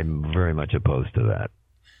 I'm very much opposed to that.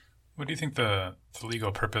 What do you think the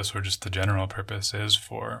legal purpose or just the general purpose is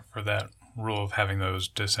for that rule of having those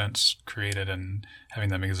dissents created and having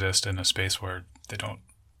them exist in a space where they don't?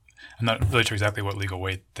 I'm not really sure exactly what legal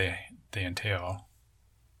weight they entail.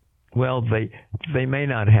 Well, they may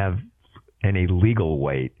not have any legal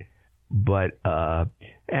weight, but I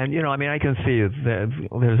can see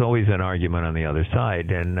there's always an argument on the other side,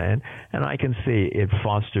 and I can see it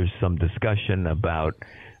fosters some discussion about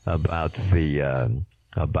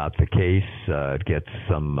the case. It gets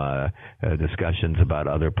some discussions about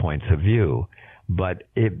other points of view, but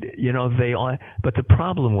but the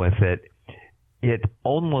problem with it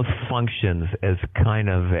almost functions as kind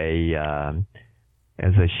of a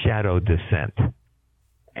shadow dissent,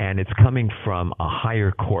 and it's coming from a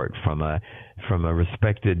higher court, from a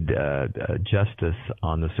respected justice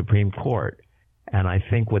on the Supreme Court, and I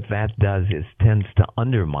think what that does is tends to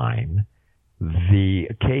undermine the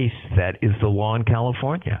case that is the law in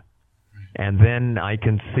California. And then I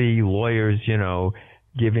can see lawyers,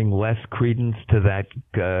 giving less credence to that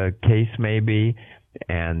case maybe,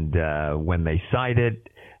 and when they cite it,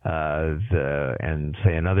 and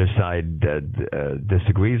say another side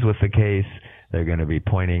disagrees with the case, they're going to be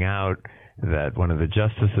pointing out that one of the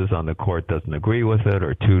justices on the court doesn't agree with it,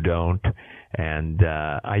 or two don't, and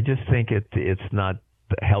I just think it's not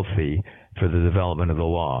healthy for the development of the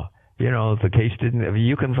law. If the case didn't,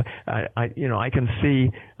 you can, I can see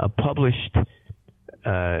a published,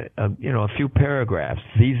 a few paragraphs.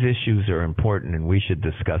 These issues are important and we should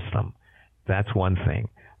discuss them. That's one thing.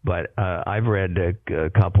 But I've read a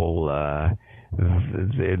couple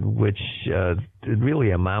which it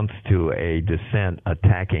really amounts to a dissent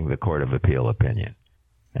attacking the Court of Appeal opinion,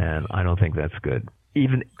 and I don't think that's good.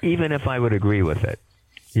 Even if I would agree with it,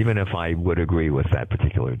 even if I would agree with that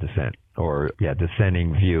particular dissent or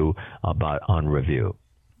dissenting view on review.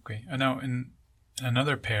 Okay. Now, in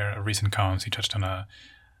another pair of recent columns, he touched on a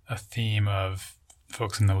theme of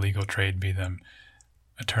folks in the legal trade, be them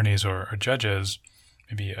attorneys or judges,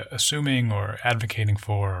 maybe assuming or advocating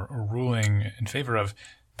for or ruling in favor of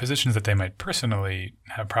positions that they might personally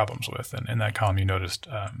have problems with. And in that column, you noticed,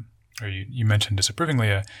 or you mentioned disapprovingly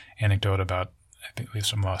an anecdote about, I think, at least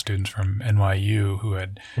some law students from NYU who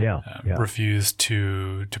had refused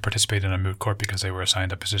to participate in a moot court because they were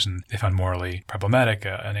assigned a position they found morally problematic,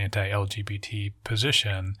 an anti-LGBT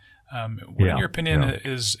position. What, in your opinion,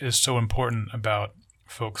 is so important about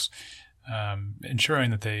folks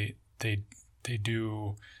ensuring that they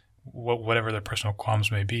do whatever their personal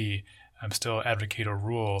qualms may be, still advocate or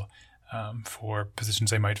rule for positions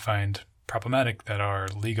they might find problematic that are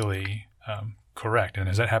legally correct? And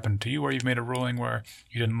has that happened to you where you've made a ruling where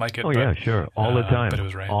you didn't like it? Oh, yeah, sure. All the time. But it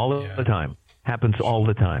was right. All the time. Happens all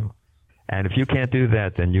the time. And if you can't do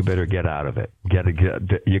that, then you better get out of it.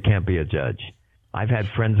 You can't be a judge. I've had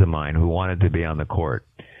friends of mine who wanted to be on the court,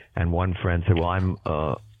 and one friend said, well, I'm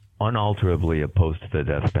unalterably opposed to the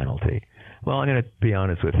death penalty. Well, I'm going to be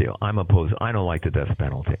honest with you. I'm opposed. I don't like the death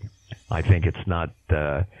penalty. I think it's not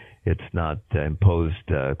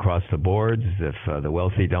imposed across the boards. If the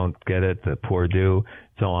wealthy don't get it, the poor do,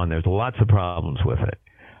 so on. There's lots of problems with it.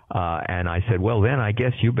 And I said, well, then I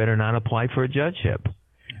guess you better not apply for a judgeship.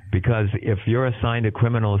 Because if you're assigned a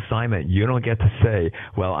criminal assignment, you don't get to say,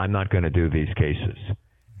 well, I'm not going to do these cases.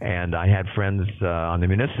 And I had friends when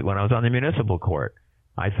I was on the municipal court.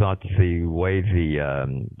 I thought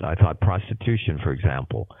I thought prostitution, for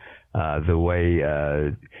example, the way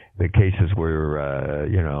the cases were,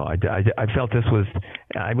 I felt this was,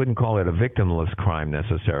 I wouldn't call it a victimless crime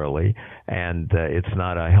necessarily, and it's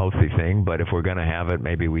not a healthy thing. But if we're going to have it,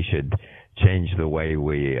 maybe we should change the way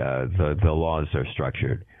the laws are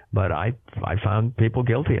structured. But I found people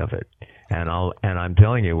guilty of it, and I'm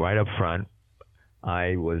telling you right up front,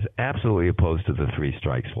 I was absolutely opposed to the three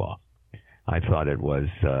strikes law. I thought it was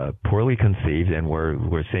poorly conceived, and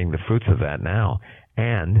we're seeing the fruits of that now.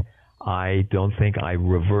 And I don't think I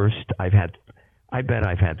reversed. I bet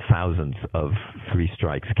I've had thousands of three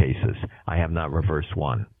strikes cases. I have not reversed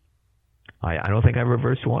one. I don't think I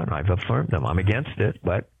reversed one. I've affirmed them. I'm against it,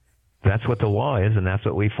 but that's what the law is, and that's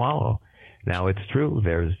what we follow. Now, it's true.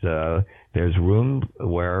 There's room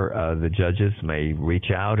where the judges may reach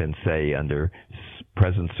out and say, under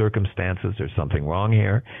present circumstances, there's something wrong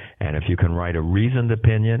here, and if you can write a reasoned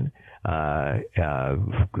opinion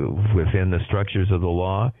within the structures of the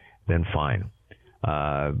law, then fine.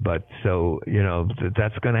 But so,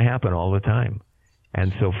 that's going to happen all the time.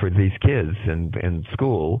 And so for these kids in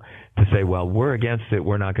school to say, well, we're against it,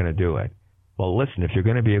 we're not going to do it. Well, listen, if you're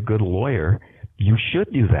going to be a good lawyer, you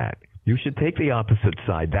should do that. You should take the opposite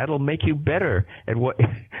side. That'll make you better at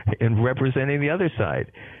in representing the other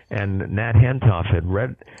side. And Nat Hentoff had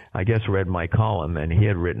read my column, and he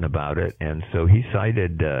had written about it, and so he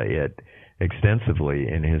cited it extensively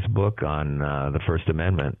in his book on the First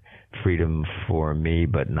Amendment, Freedom for Me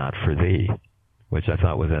but Not for Thee, which I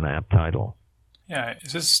thought was an apt title. Yeah,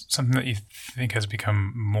 is this something that you think has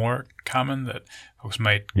become more common, that folks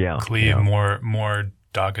might cleave more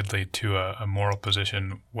doggedly to a moral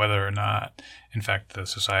position, whether or not, in fact,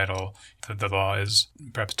 the law is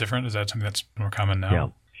perhaps different? Is that something that's more common now? Yeah,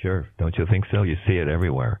 sure. Don't you think so? You see it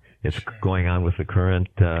everywhere. It's going on with the current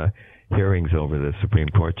hearings over the Supreme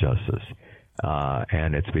Court justice,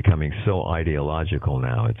 and it's becoming so ideological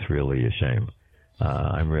now. It's really a shame.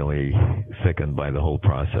 I'm really sickened by the whole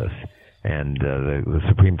process, and the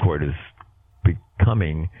Supreme Court is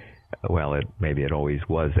becoming, well, maybe it always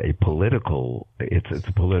was a political. It's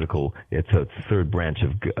a third branch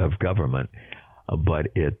of government, but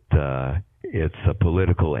it's a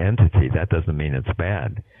political entity. That doesn't mean it's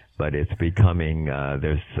bad, but it's becoming.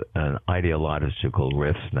 There's an ideological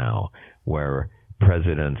rift now where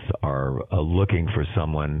presidents are looking for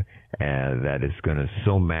someone that is going to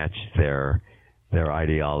so match their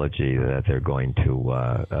ideology that they're going to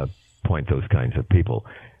appoint those kinds of people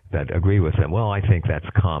that agree with them. Well, I think that's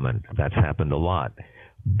common. That's happened a lot.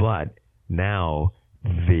 But now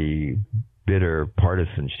the bitter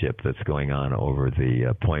partisanship that's going on over the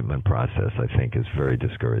appointment process, I think, is very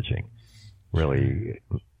discouraging. Really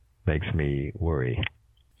makes me worry.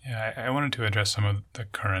 Yeah, I wanted to address some of the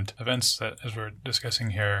current events that, as we're discussing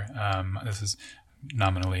here, this is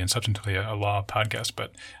nominally and substantively a law podcast,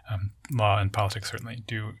 but law and politics certainly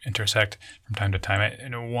do intersect from time to time.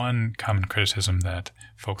 One common criticism that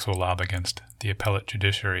folks will lob against the appellate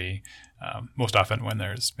judiciary, most often when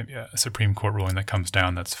there's maybe a Supreme Court ruling that comes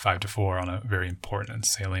down that's 5-4 on a very important and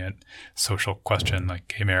salient social question like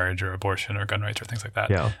gay marriage or abortion or gun rights or things like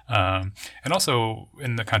that. Yeah. And also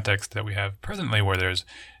in the context that we have presently where there's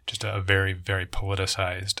just a very, very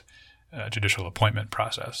politicized judicial appointment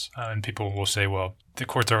process. And people will say, well, the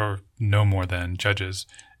courts are no more than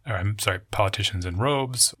politicians in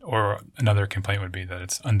robes. Or another complaint would be that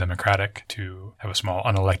it's undemocratic to have a small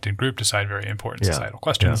unelected group decide very important societal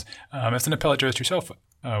questions. Yeah. As an appellate jurist yourself,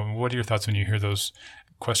 what are your thoughts when you hear those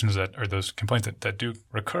questions or those complaints that do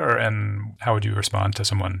recur, and how would you respond to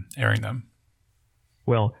someone airing them?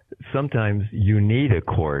 Well, sometimes you need a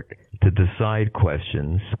court to decide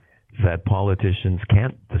questions that politicians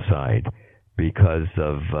can't decide because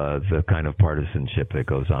of the kind of partisanship that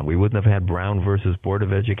goes on. We wouldn't have had Brown versus Board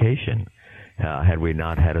of Education had we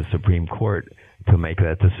not had a Supreme Court to make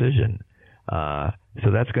that decision.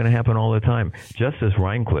 So that's going to happen all the time. Justice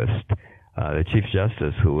Rehnquist, the Chief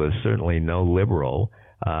Justice, who was certainly no liberal,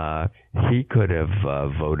 he could have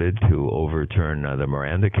voted to overturn the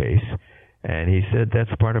Miranda case, and he said, that's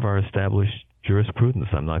part of our established jurisprudence.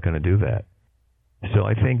 I'm not going to do that. So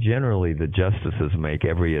I think generally the justices make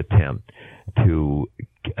every attempt to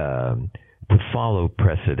follow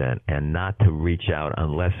precedent and not to reach out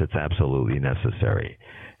unless it's absolutely necessary.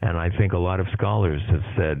 And I think a lot of scholars have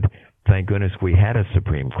said, thank goodness we had a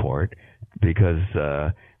Supreme Court, because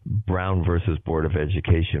Brown versus Board of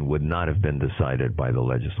Education would not have been decided by the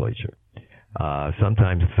legislature.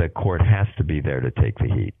 Sometimes the court has to be there to take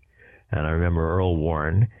the heat. And I remember Earl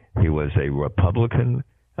Warren, he was a Republican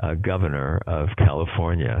governor of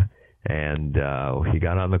California, and he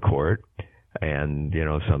got on the court, and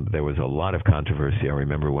there was a lot of controversy. I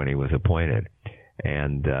remember when he was appointed,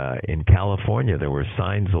 and in California there were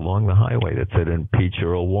signs along the highway that said "Impeach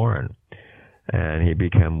Earl Warren," and he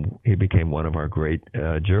became one of our great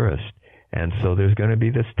jurists. And so there's going to be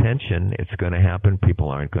this tension. It's going to happen. People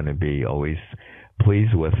aren't going to be always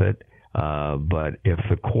pleased with it, but if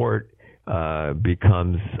the court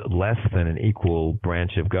becomes less than an equal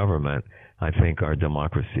branch of government, I think our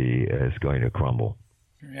democracy is going to crumble.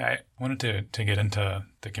 Yeah, I wanted to get into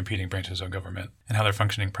the competing branches of government and how they're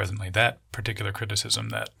functioning presently. That particular criticism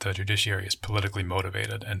that the judiciary is politically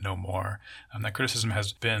motivated and no more, that criticism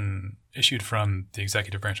has been issued from the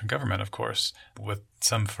executive branch of government, of course, with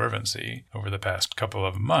some fervency over the past couple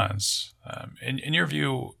of months. In your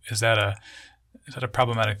view, is that a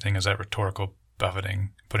problematic thing? Is that rhetorical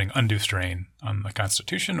buffeting, putting undue strain on the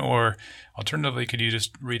Constitution? Or alternatively, could you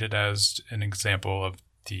just read it as an example of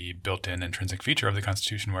the built-in intrinsic feature of the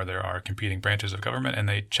Constitution where there are competing branches of government and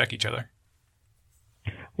they check each other?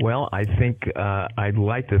 Well, I think I'd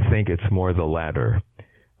like to think it's more the latter,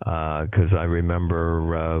 because I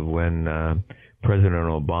remember when President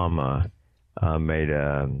Obama made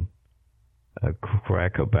a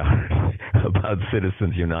crack about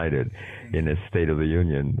Citizens United in his State of the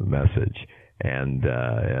Union message. And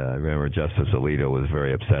I remember Justice Alito was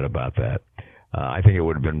very upset about that. I think it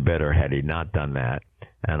would have been better had he not done that.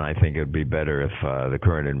 And I think it would be better if the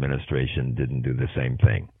current administration didn't do the same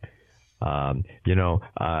thing. One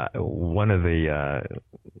of the,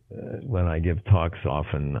 when I give talks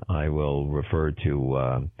often, I will refer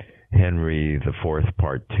to Henry IV,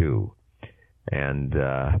 Part 2, and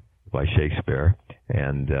by Shakespeare.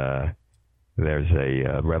 And there's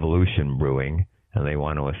a revolution brewing, and they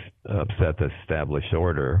want to upset the established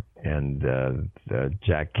order. And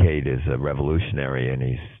Jack Cade is a revolutionary, and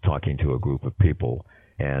he's talking to a group of people.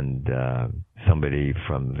 And somebody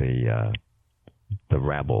from the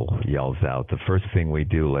rabble yells out, "The first thing we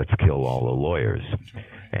do, let's kill all the lawyers."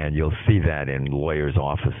 And you'll see that in lawyers'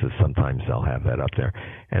 offices. Sometimes they'll have that up there.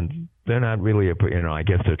 And they're not really, I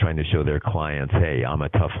guess they're trying to show their clients, hey, I'm a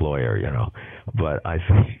tough lawyer, But I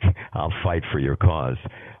think I'll fight for your cause.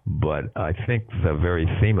 But I think the very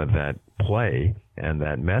theme of that play and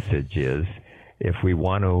that message is, if we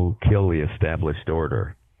want to kill the established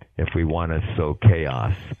order, if we want to sow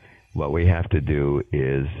chaos, what we have to do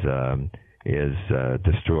is is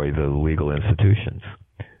destroy the legal institutions,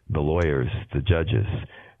 the lawyers, the judges,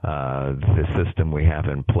 the system we have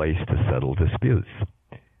in place to settle disputes.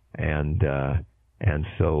 And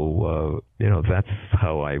so, that's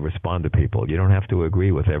how I respond to people. You don't have to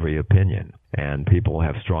agree with every opinion. And people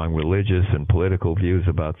have strong religious and political views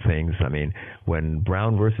about things. I mean, when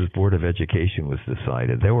Brown versus Board of Education was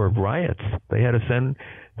decided, there were riots. They had to send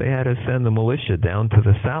the militia down to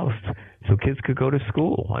the South so kids could go to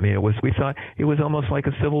school. I mean, we thought it was almost like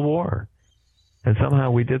a civil war. And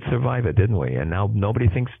somehow we did survive it, didn't we? And now nobody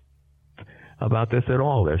thinks about this at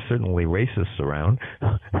all. There's certainly racists around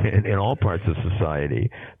in all parts of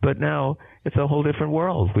society, but now it's a whole different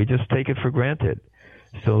world. We just take it for granted.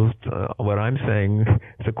 So what I'm saying,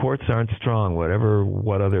 the courts aren't strong,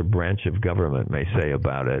 what other branch of government may say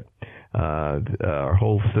about it. Our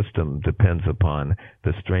whole system depends upon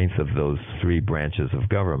the strength of those three branches of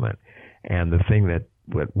government. And the thing that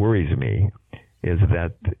worries me is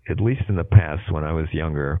that, at least in the past when I was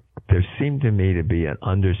younger, there seemed to me to be an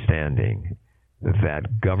understanding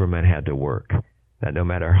that government had to work, that no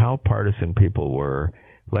matter how partisan people were,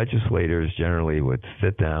 legislators generally would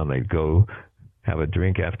sit down, they'd go have a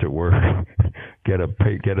drink after work, get a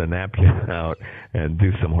napkin out, and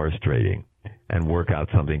do some horse trading and work out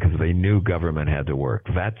something because they knew government had to work.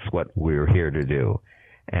 That's what we're here to do.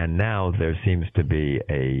 And now there seems to be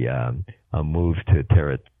a move to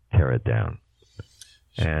tear it down.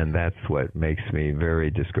 And that's what makes me very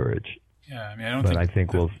discouraged. Yeah, I mean, I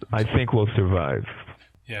think we'll survive.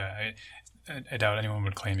 Yeah, I doubt anyone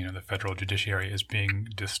would claim, the federal judiciary is being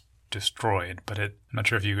destroyed, but I'm not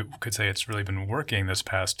sure if you could say it's really been working this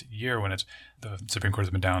past year when the Supreme Court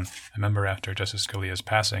has been down. I remember after Justice Scalia's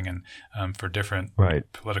passing, and for different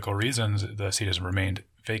political reasons, the seat has remained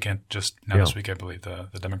vacant. Just now this week, I believe the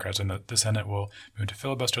Democrats in the Senate will move to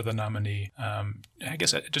filibuster the nominee. I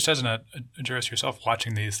guess just as a jurist yourself,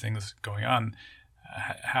 watching these things going on,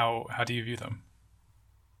 how do you view them?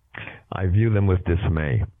 I view them with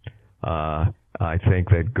dismay. I think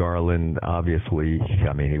that Garland, obviously,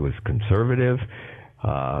 he was conservative. He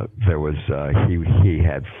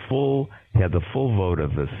had the full vote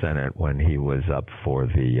of the Senate when he was up for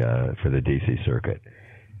the D.C. Circuit,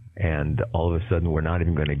 and all of a sudden we're not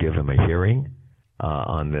even going to give him a hearing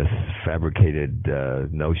on this fabricated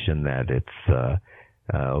notion that it's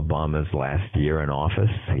Obama's last year in office.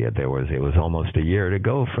 It was almost a year to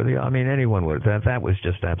go for anyone would. That was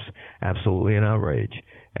just absolutely an outrage.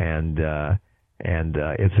 And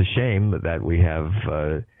it's a shame that we have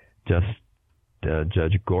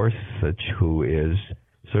Judge Gorsuch, who is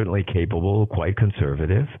certainly capable, quite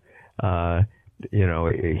conservative.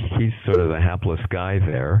 He's sort of the hapless guy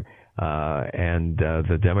there. And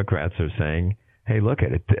the Democrats are saying, hey, look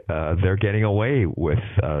at it. They're getting away with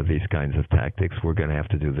these kinds of tactics. We're going to have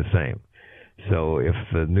to do the same. So if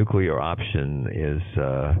the nuclear option is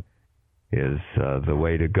the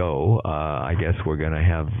way to go, I guess we're going to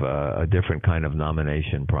have a different kind of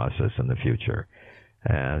nomination process in the future.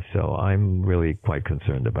 So I'm really quite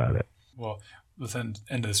concerned about it. Well, let's end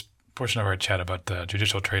this portion of our chat about the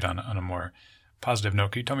judicial trade on a more positive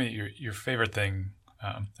note. Can you tell me your favorite thing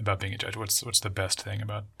about being a judge? What's the best thing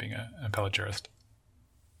about being an appellate jurist?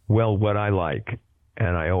 Well, what I like,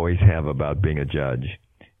 and I always have about being a judge,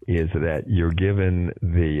 is that you're given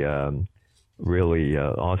the really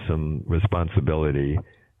awesome responsibility,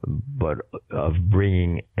 but of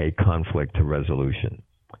bringing a conflict to resolution.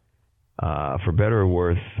 For better or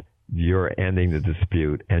worse, you're ending the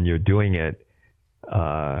dispute, and you're doing it in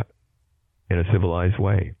a civilized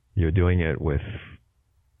way. You're doing it with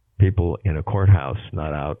people in a courthouse,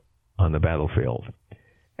 not out on the battlefield.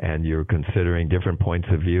 And you're considering different points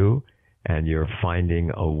of view, and you're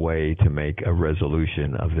finding a way to make a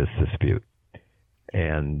resolution of this dispute.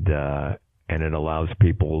 And it allows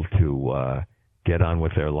people to get on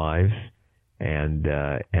with their lives, and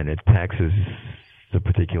it taxes the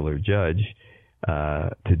particular judge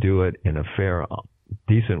to do it in a fair,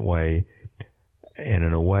 decent way, and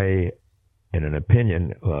in an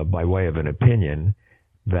opinion, by way of an opinion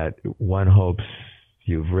that one hopes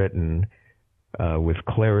you've written with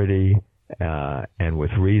clarity and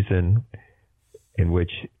with reason, in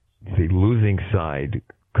which the losing side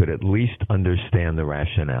could at least understand the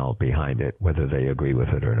rationale behind it, whether they agree with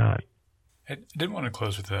it or not. I did want to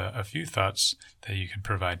close with a few thoughts that you could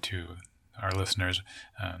provide to our listeners,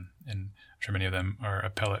 and I'm sure many of them are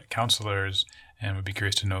appellate counselors and would be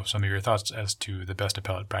curious to know some of your thoughts as to the best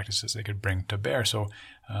appellate practices they could bring to bear. So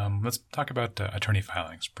let's talk about attorney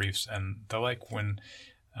filings, briefs, and the like. When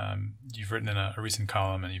you've written in a recent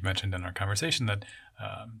column, and you've mentioned in our conversation that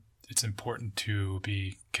it's important to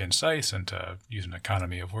be concise and to use an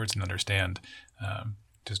economy of words and understand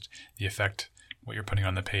just the effect what you're putting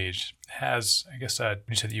on the page has. I guess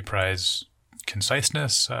you said that you prize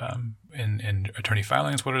conciseness in attorney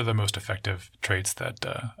filings. What are the most effective traits that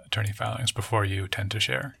attorney filings before you tend to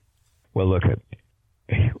share? Well, look,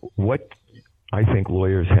 what I think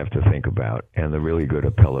lawyers have to think about, and the really good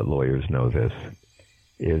appellate lawyers know this,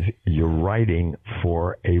 is you're writing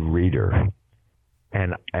for a reader.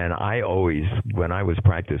 And I always, when I was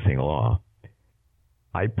practicing law,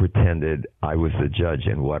 I pretended I was the judge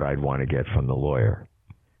in what I'd want to get from the lawyer.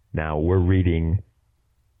 Now, we're reading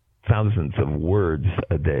thousands of words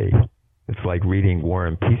a day. It's like reading War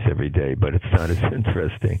and Peace every day, but it's not as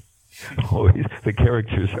interesting. Always, the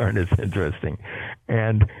characters aren't as interesting.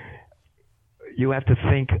 And you have to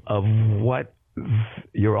think of what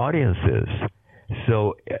your audience is.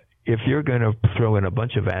 So if you're going to throw in a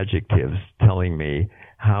bunch of adjectives telling me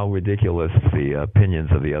how ridiculous the opinions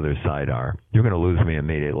of the other side are, you're going to lose me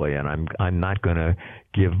immediately, and I'm not going to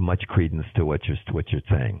give much credence to what you're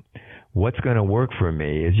saying. What's going to work for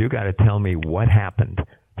me is you got to tell me what happened.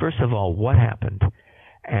 First of all, what happened?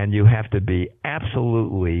 And you have to be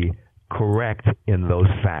absolutely correct in those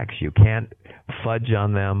facts. You can't fudge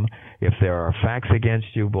on them. If there are facts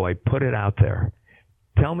against you, boy, put it out there.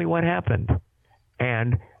 Tell me what happened,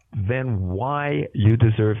 and then why you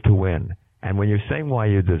deserve to win. And when you're saying why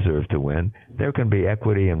you deserve to win, there can be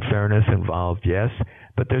equity and fairness involved, yes,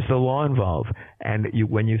 but there's the law involved. And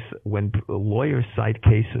when lawyers cite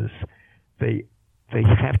cases, they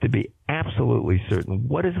have to be absolutely certain.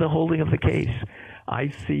 What is the holding of the case? I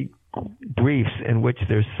see briefs in which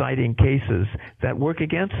they're citing cases that work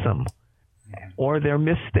against them, or they're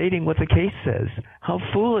misstating what the case says. How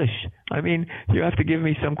foolish. I mean, you have to give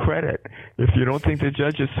me some credit. If you don't think the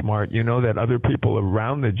judge is smart, you know that other people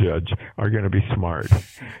around the judge are going to be smart.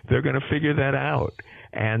 They're going to figure that out.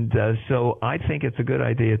 And so I think it's a good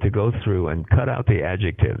idea to go through and cut out the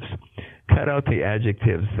adjectives. Cut out the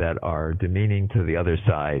adjectives that are demeaning to the other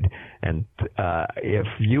side. And if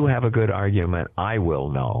you have a good argument, I will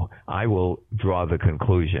know. I will draw the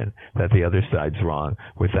conclusion that the other side's wrong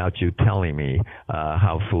without you telling me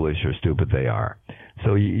how foolish or stupid they are.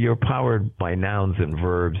 So you're powered by nouns and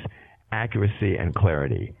verbs, accuracy and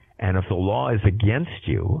clarity. And if the law is against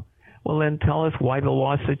you, well, then tell us why the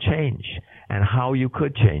law should change and how you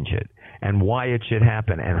could change it and why it should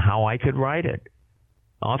happen and how I could write it.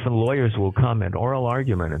 Often lawyers will come in oral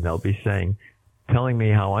argument and they'll be telling me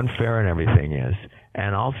how unfair and everything is.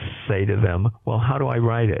 And I'll say to them, well, how do I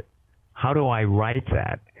write it? How do I write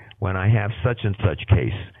that when I have such and such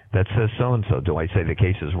case that says so-and-so? Do I say the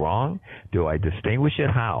case is wrong? Do I distinguish it?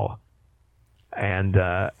 How? And,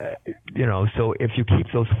 so if you keep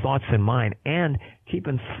those thoughts in mind and keep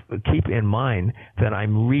in mind that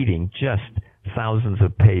I'm reading just thousands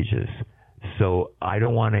of pages. So I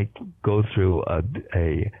don't want to go through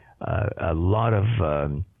a lot of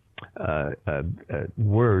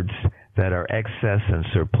words that are excess and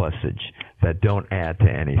surplusage that don't add to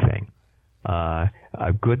anything.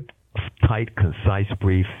 A good, tight, concise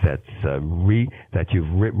brief that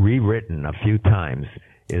you've rewritten a few times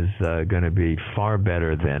is going to be far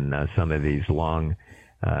better than some of these long,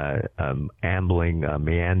 ambling,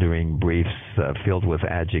 meandering briefs filled with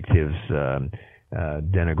adjectives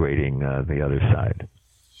denigrating the other side.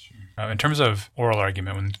 In terms of oral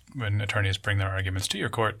argument, when attorneys bring their arguments to your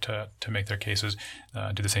court to make their cases,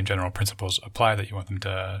 do the same general principles apply, that you want them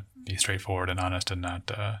to be straightforward and honest and not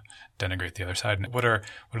denigrate the other side? And what are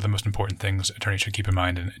the most important things attorneys should keep in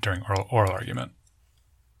mind during oral argument?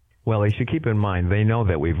 Well, they should keep in mind they know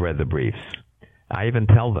that we've read the briefs. I even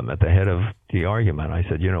tell them at the head of the argument, I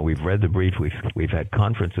said, we've read the brief, we've had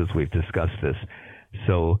conferences, we've discussed this,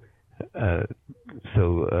 so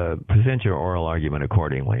present your oral argument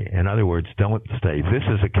accordingly. In other words, don't say, this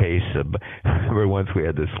is a case of, remember once we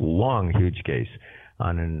had this long, huge case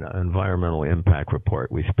on an environmental impact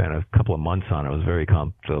report. We spent a couple of months on it. It was very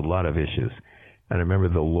a lot of issues. And I remember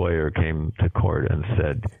the lawyer came to court and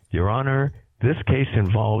said, Your Honor, this case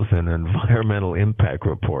involves an environmental impact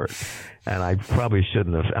report. And I probably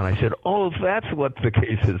shouldn't have. And I said, oh, that's what the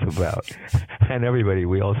case is about. And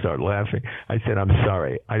we all start laughing. I said, I'm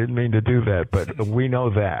sorry. I didn't mean to do that, but we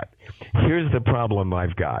know that. Here's the problem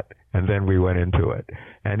I've got. And then we went into it.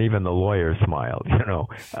 And even the lawyer smiled,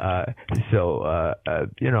 the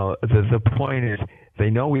point is,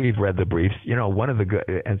 they know we've read the briefs. One of the good,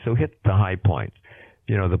 and so hit the high points.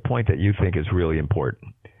 The point that you think is really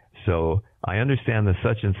important. So I understand the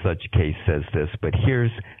such and such case says this, but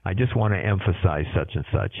I just want to emphasize such and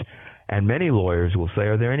such. And many lawyers will say,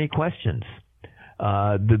 are there any questions?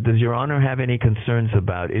 Does Your Honor have any concerns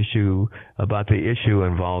about the issue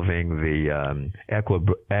involving the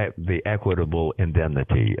equitable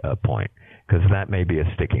indemnity point? Because that may be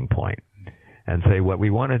a sticking point. And say what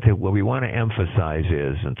we want to emphasize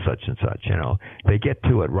is and such. They get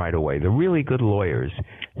to it right away. The really good lawyers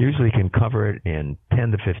usually can cover it in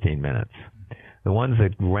 10 to 15 minutes. The ones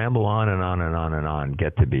that ramble on and on and on and on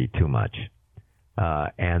get to be too much,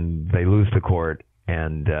 and they lose the court.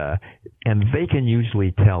 And they can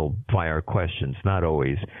usually tell by our questions, not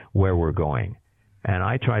always, where we're going. And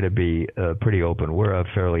I try to be pretty open. We're a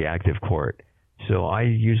fairly active court, so I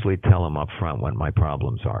usually tell them up front what my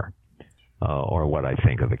problems are, or what I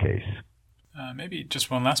think of the case. Maybe just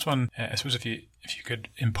one last one. I suppose if you could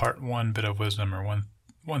impart one bit of wisdom or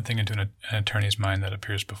one thing into an attorney's mind that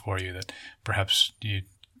appears before you that perhaps you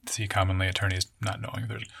see commonly attorneys not knowing.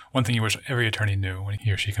 There's one thing you wish every attorney knew when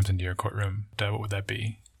he or she comes into your courtroom. What would that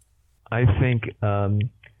be? I think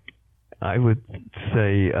I would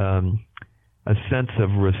say a sense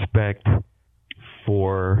of respect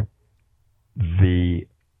for the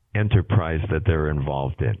enterprise that they're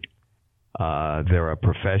involved in. They're a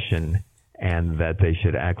profession, and that they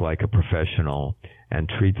should act like a professional and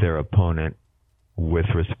treat their opponent with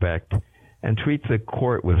respect and treat the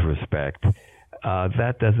court with respect.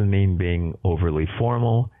 That doesn't mean being overly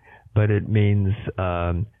formal, but it means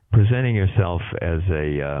presenting yourself as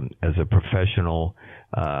a professional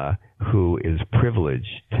who is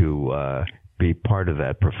privileged to be part of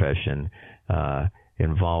that profession,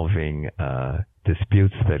 involving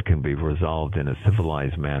disputes that can be resolved in a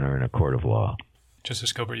civilized manner in a court of law.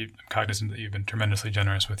 Justice Gilbert, I'm cognizant that you've been tremendously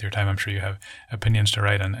generous with your time. I'm sure you have opinions to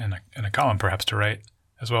write and a column perhaps to write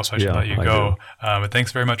as well, so I should let you go. But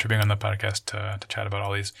thanks very much for being on the podcast to chat about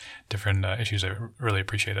all these different issues. I really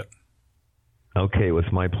appreciate it. Okay, it was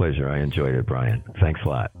my pleasure. I enjoyed it, Brian. Thanks a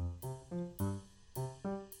lot.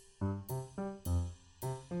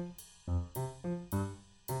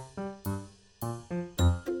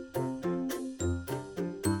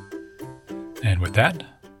 And with that,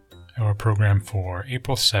 our program for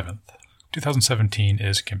April 7th, 2017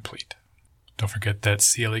 is complete. Don't forget that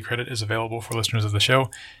CLE credit is available for listeners of the show.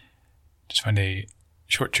 Just find a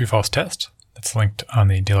short true-false test that's linked on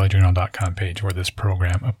the dailyjournal.com page where this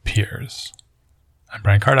program appears. I'm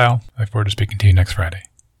Brian Cardile. I look forward to speaking to you next Friday.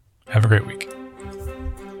 Have a great week.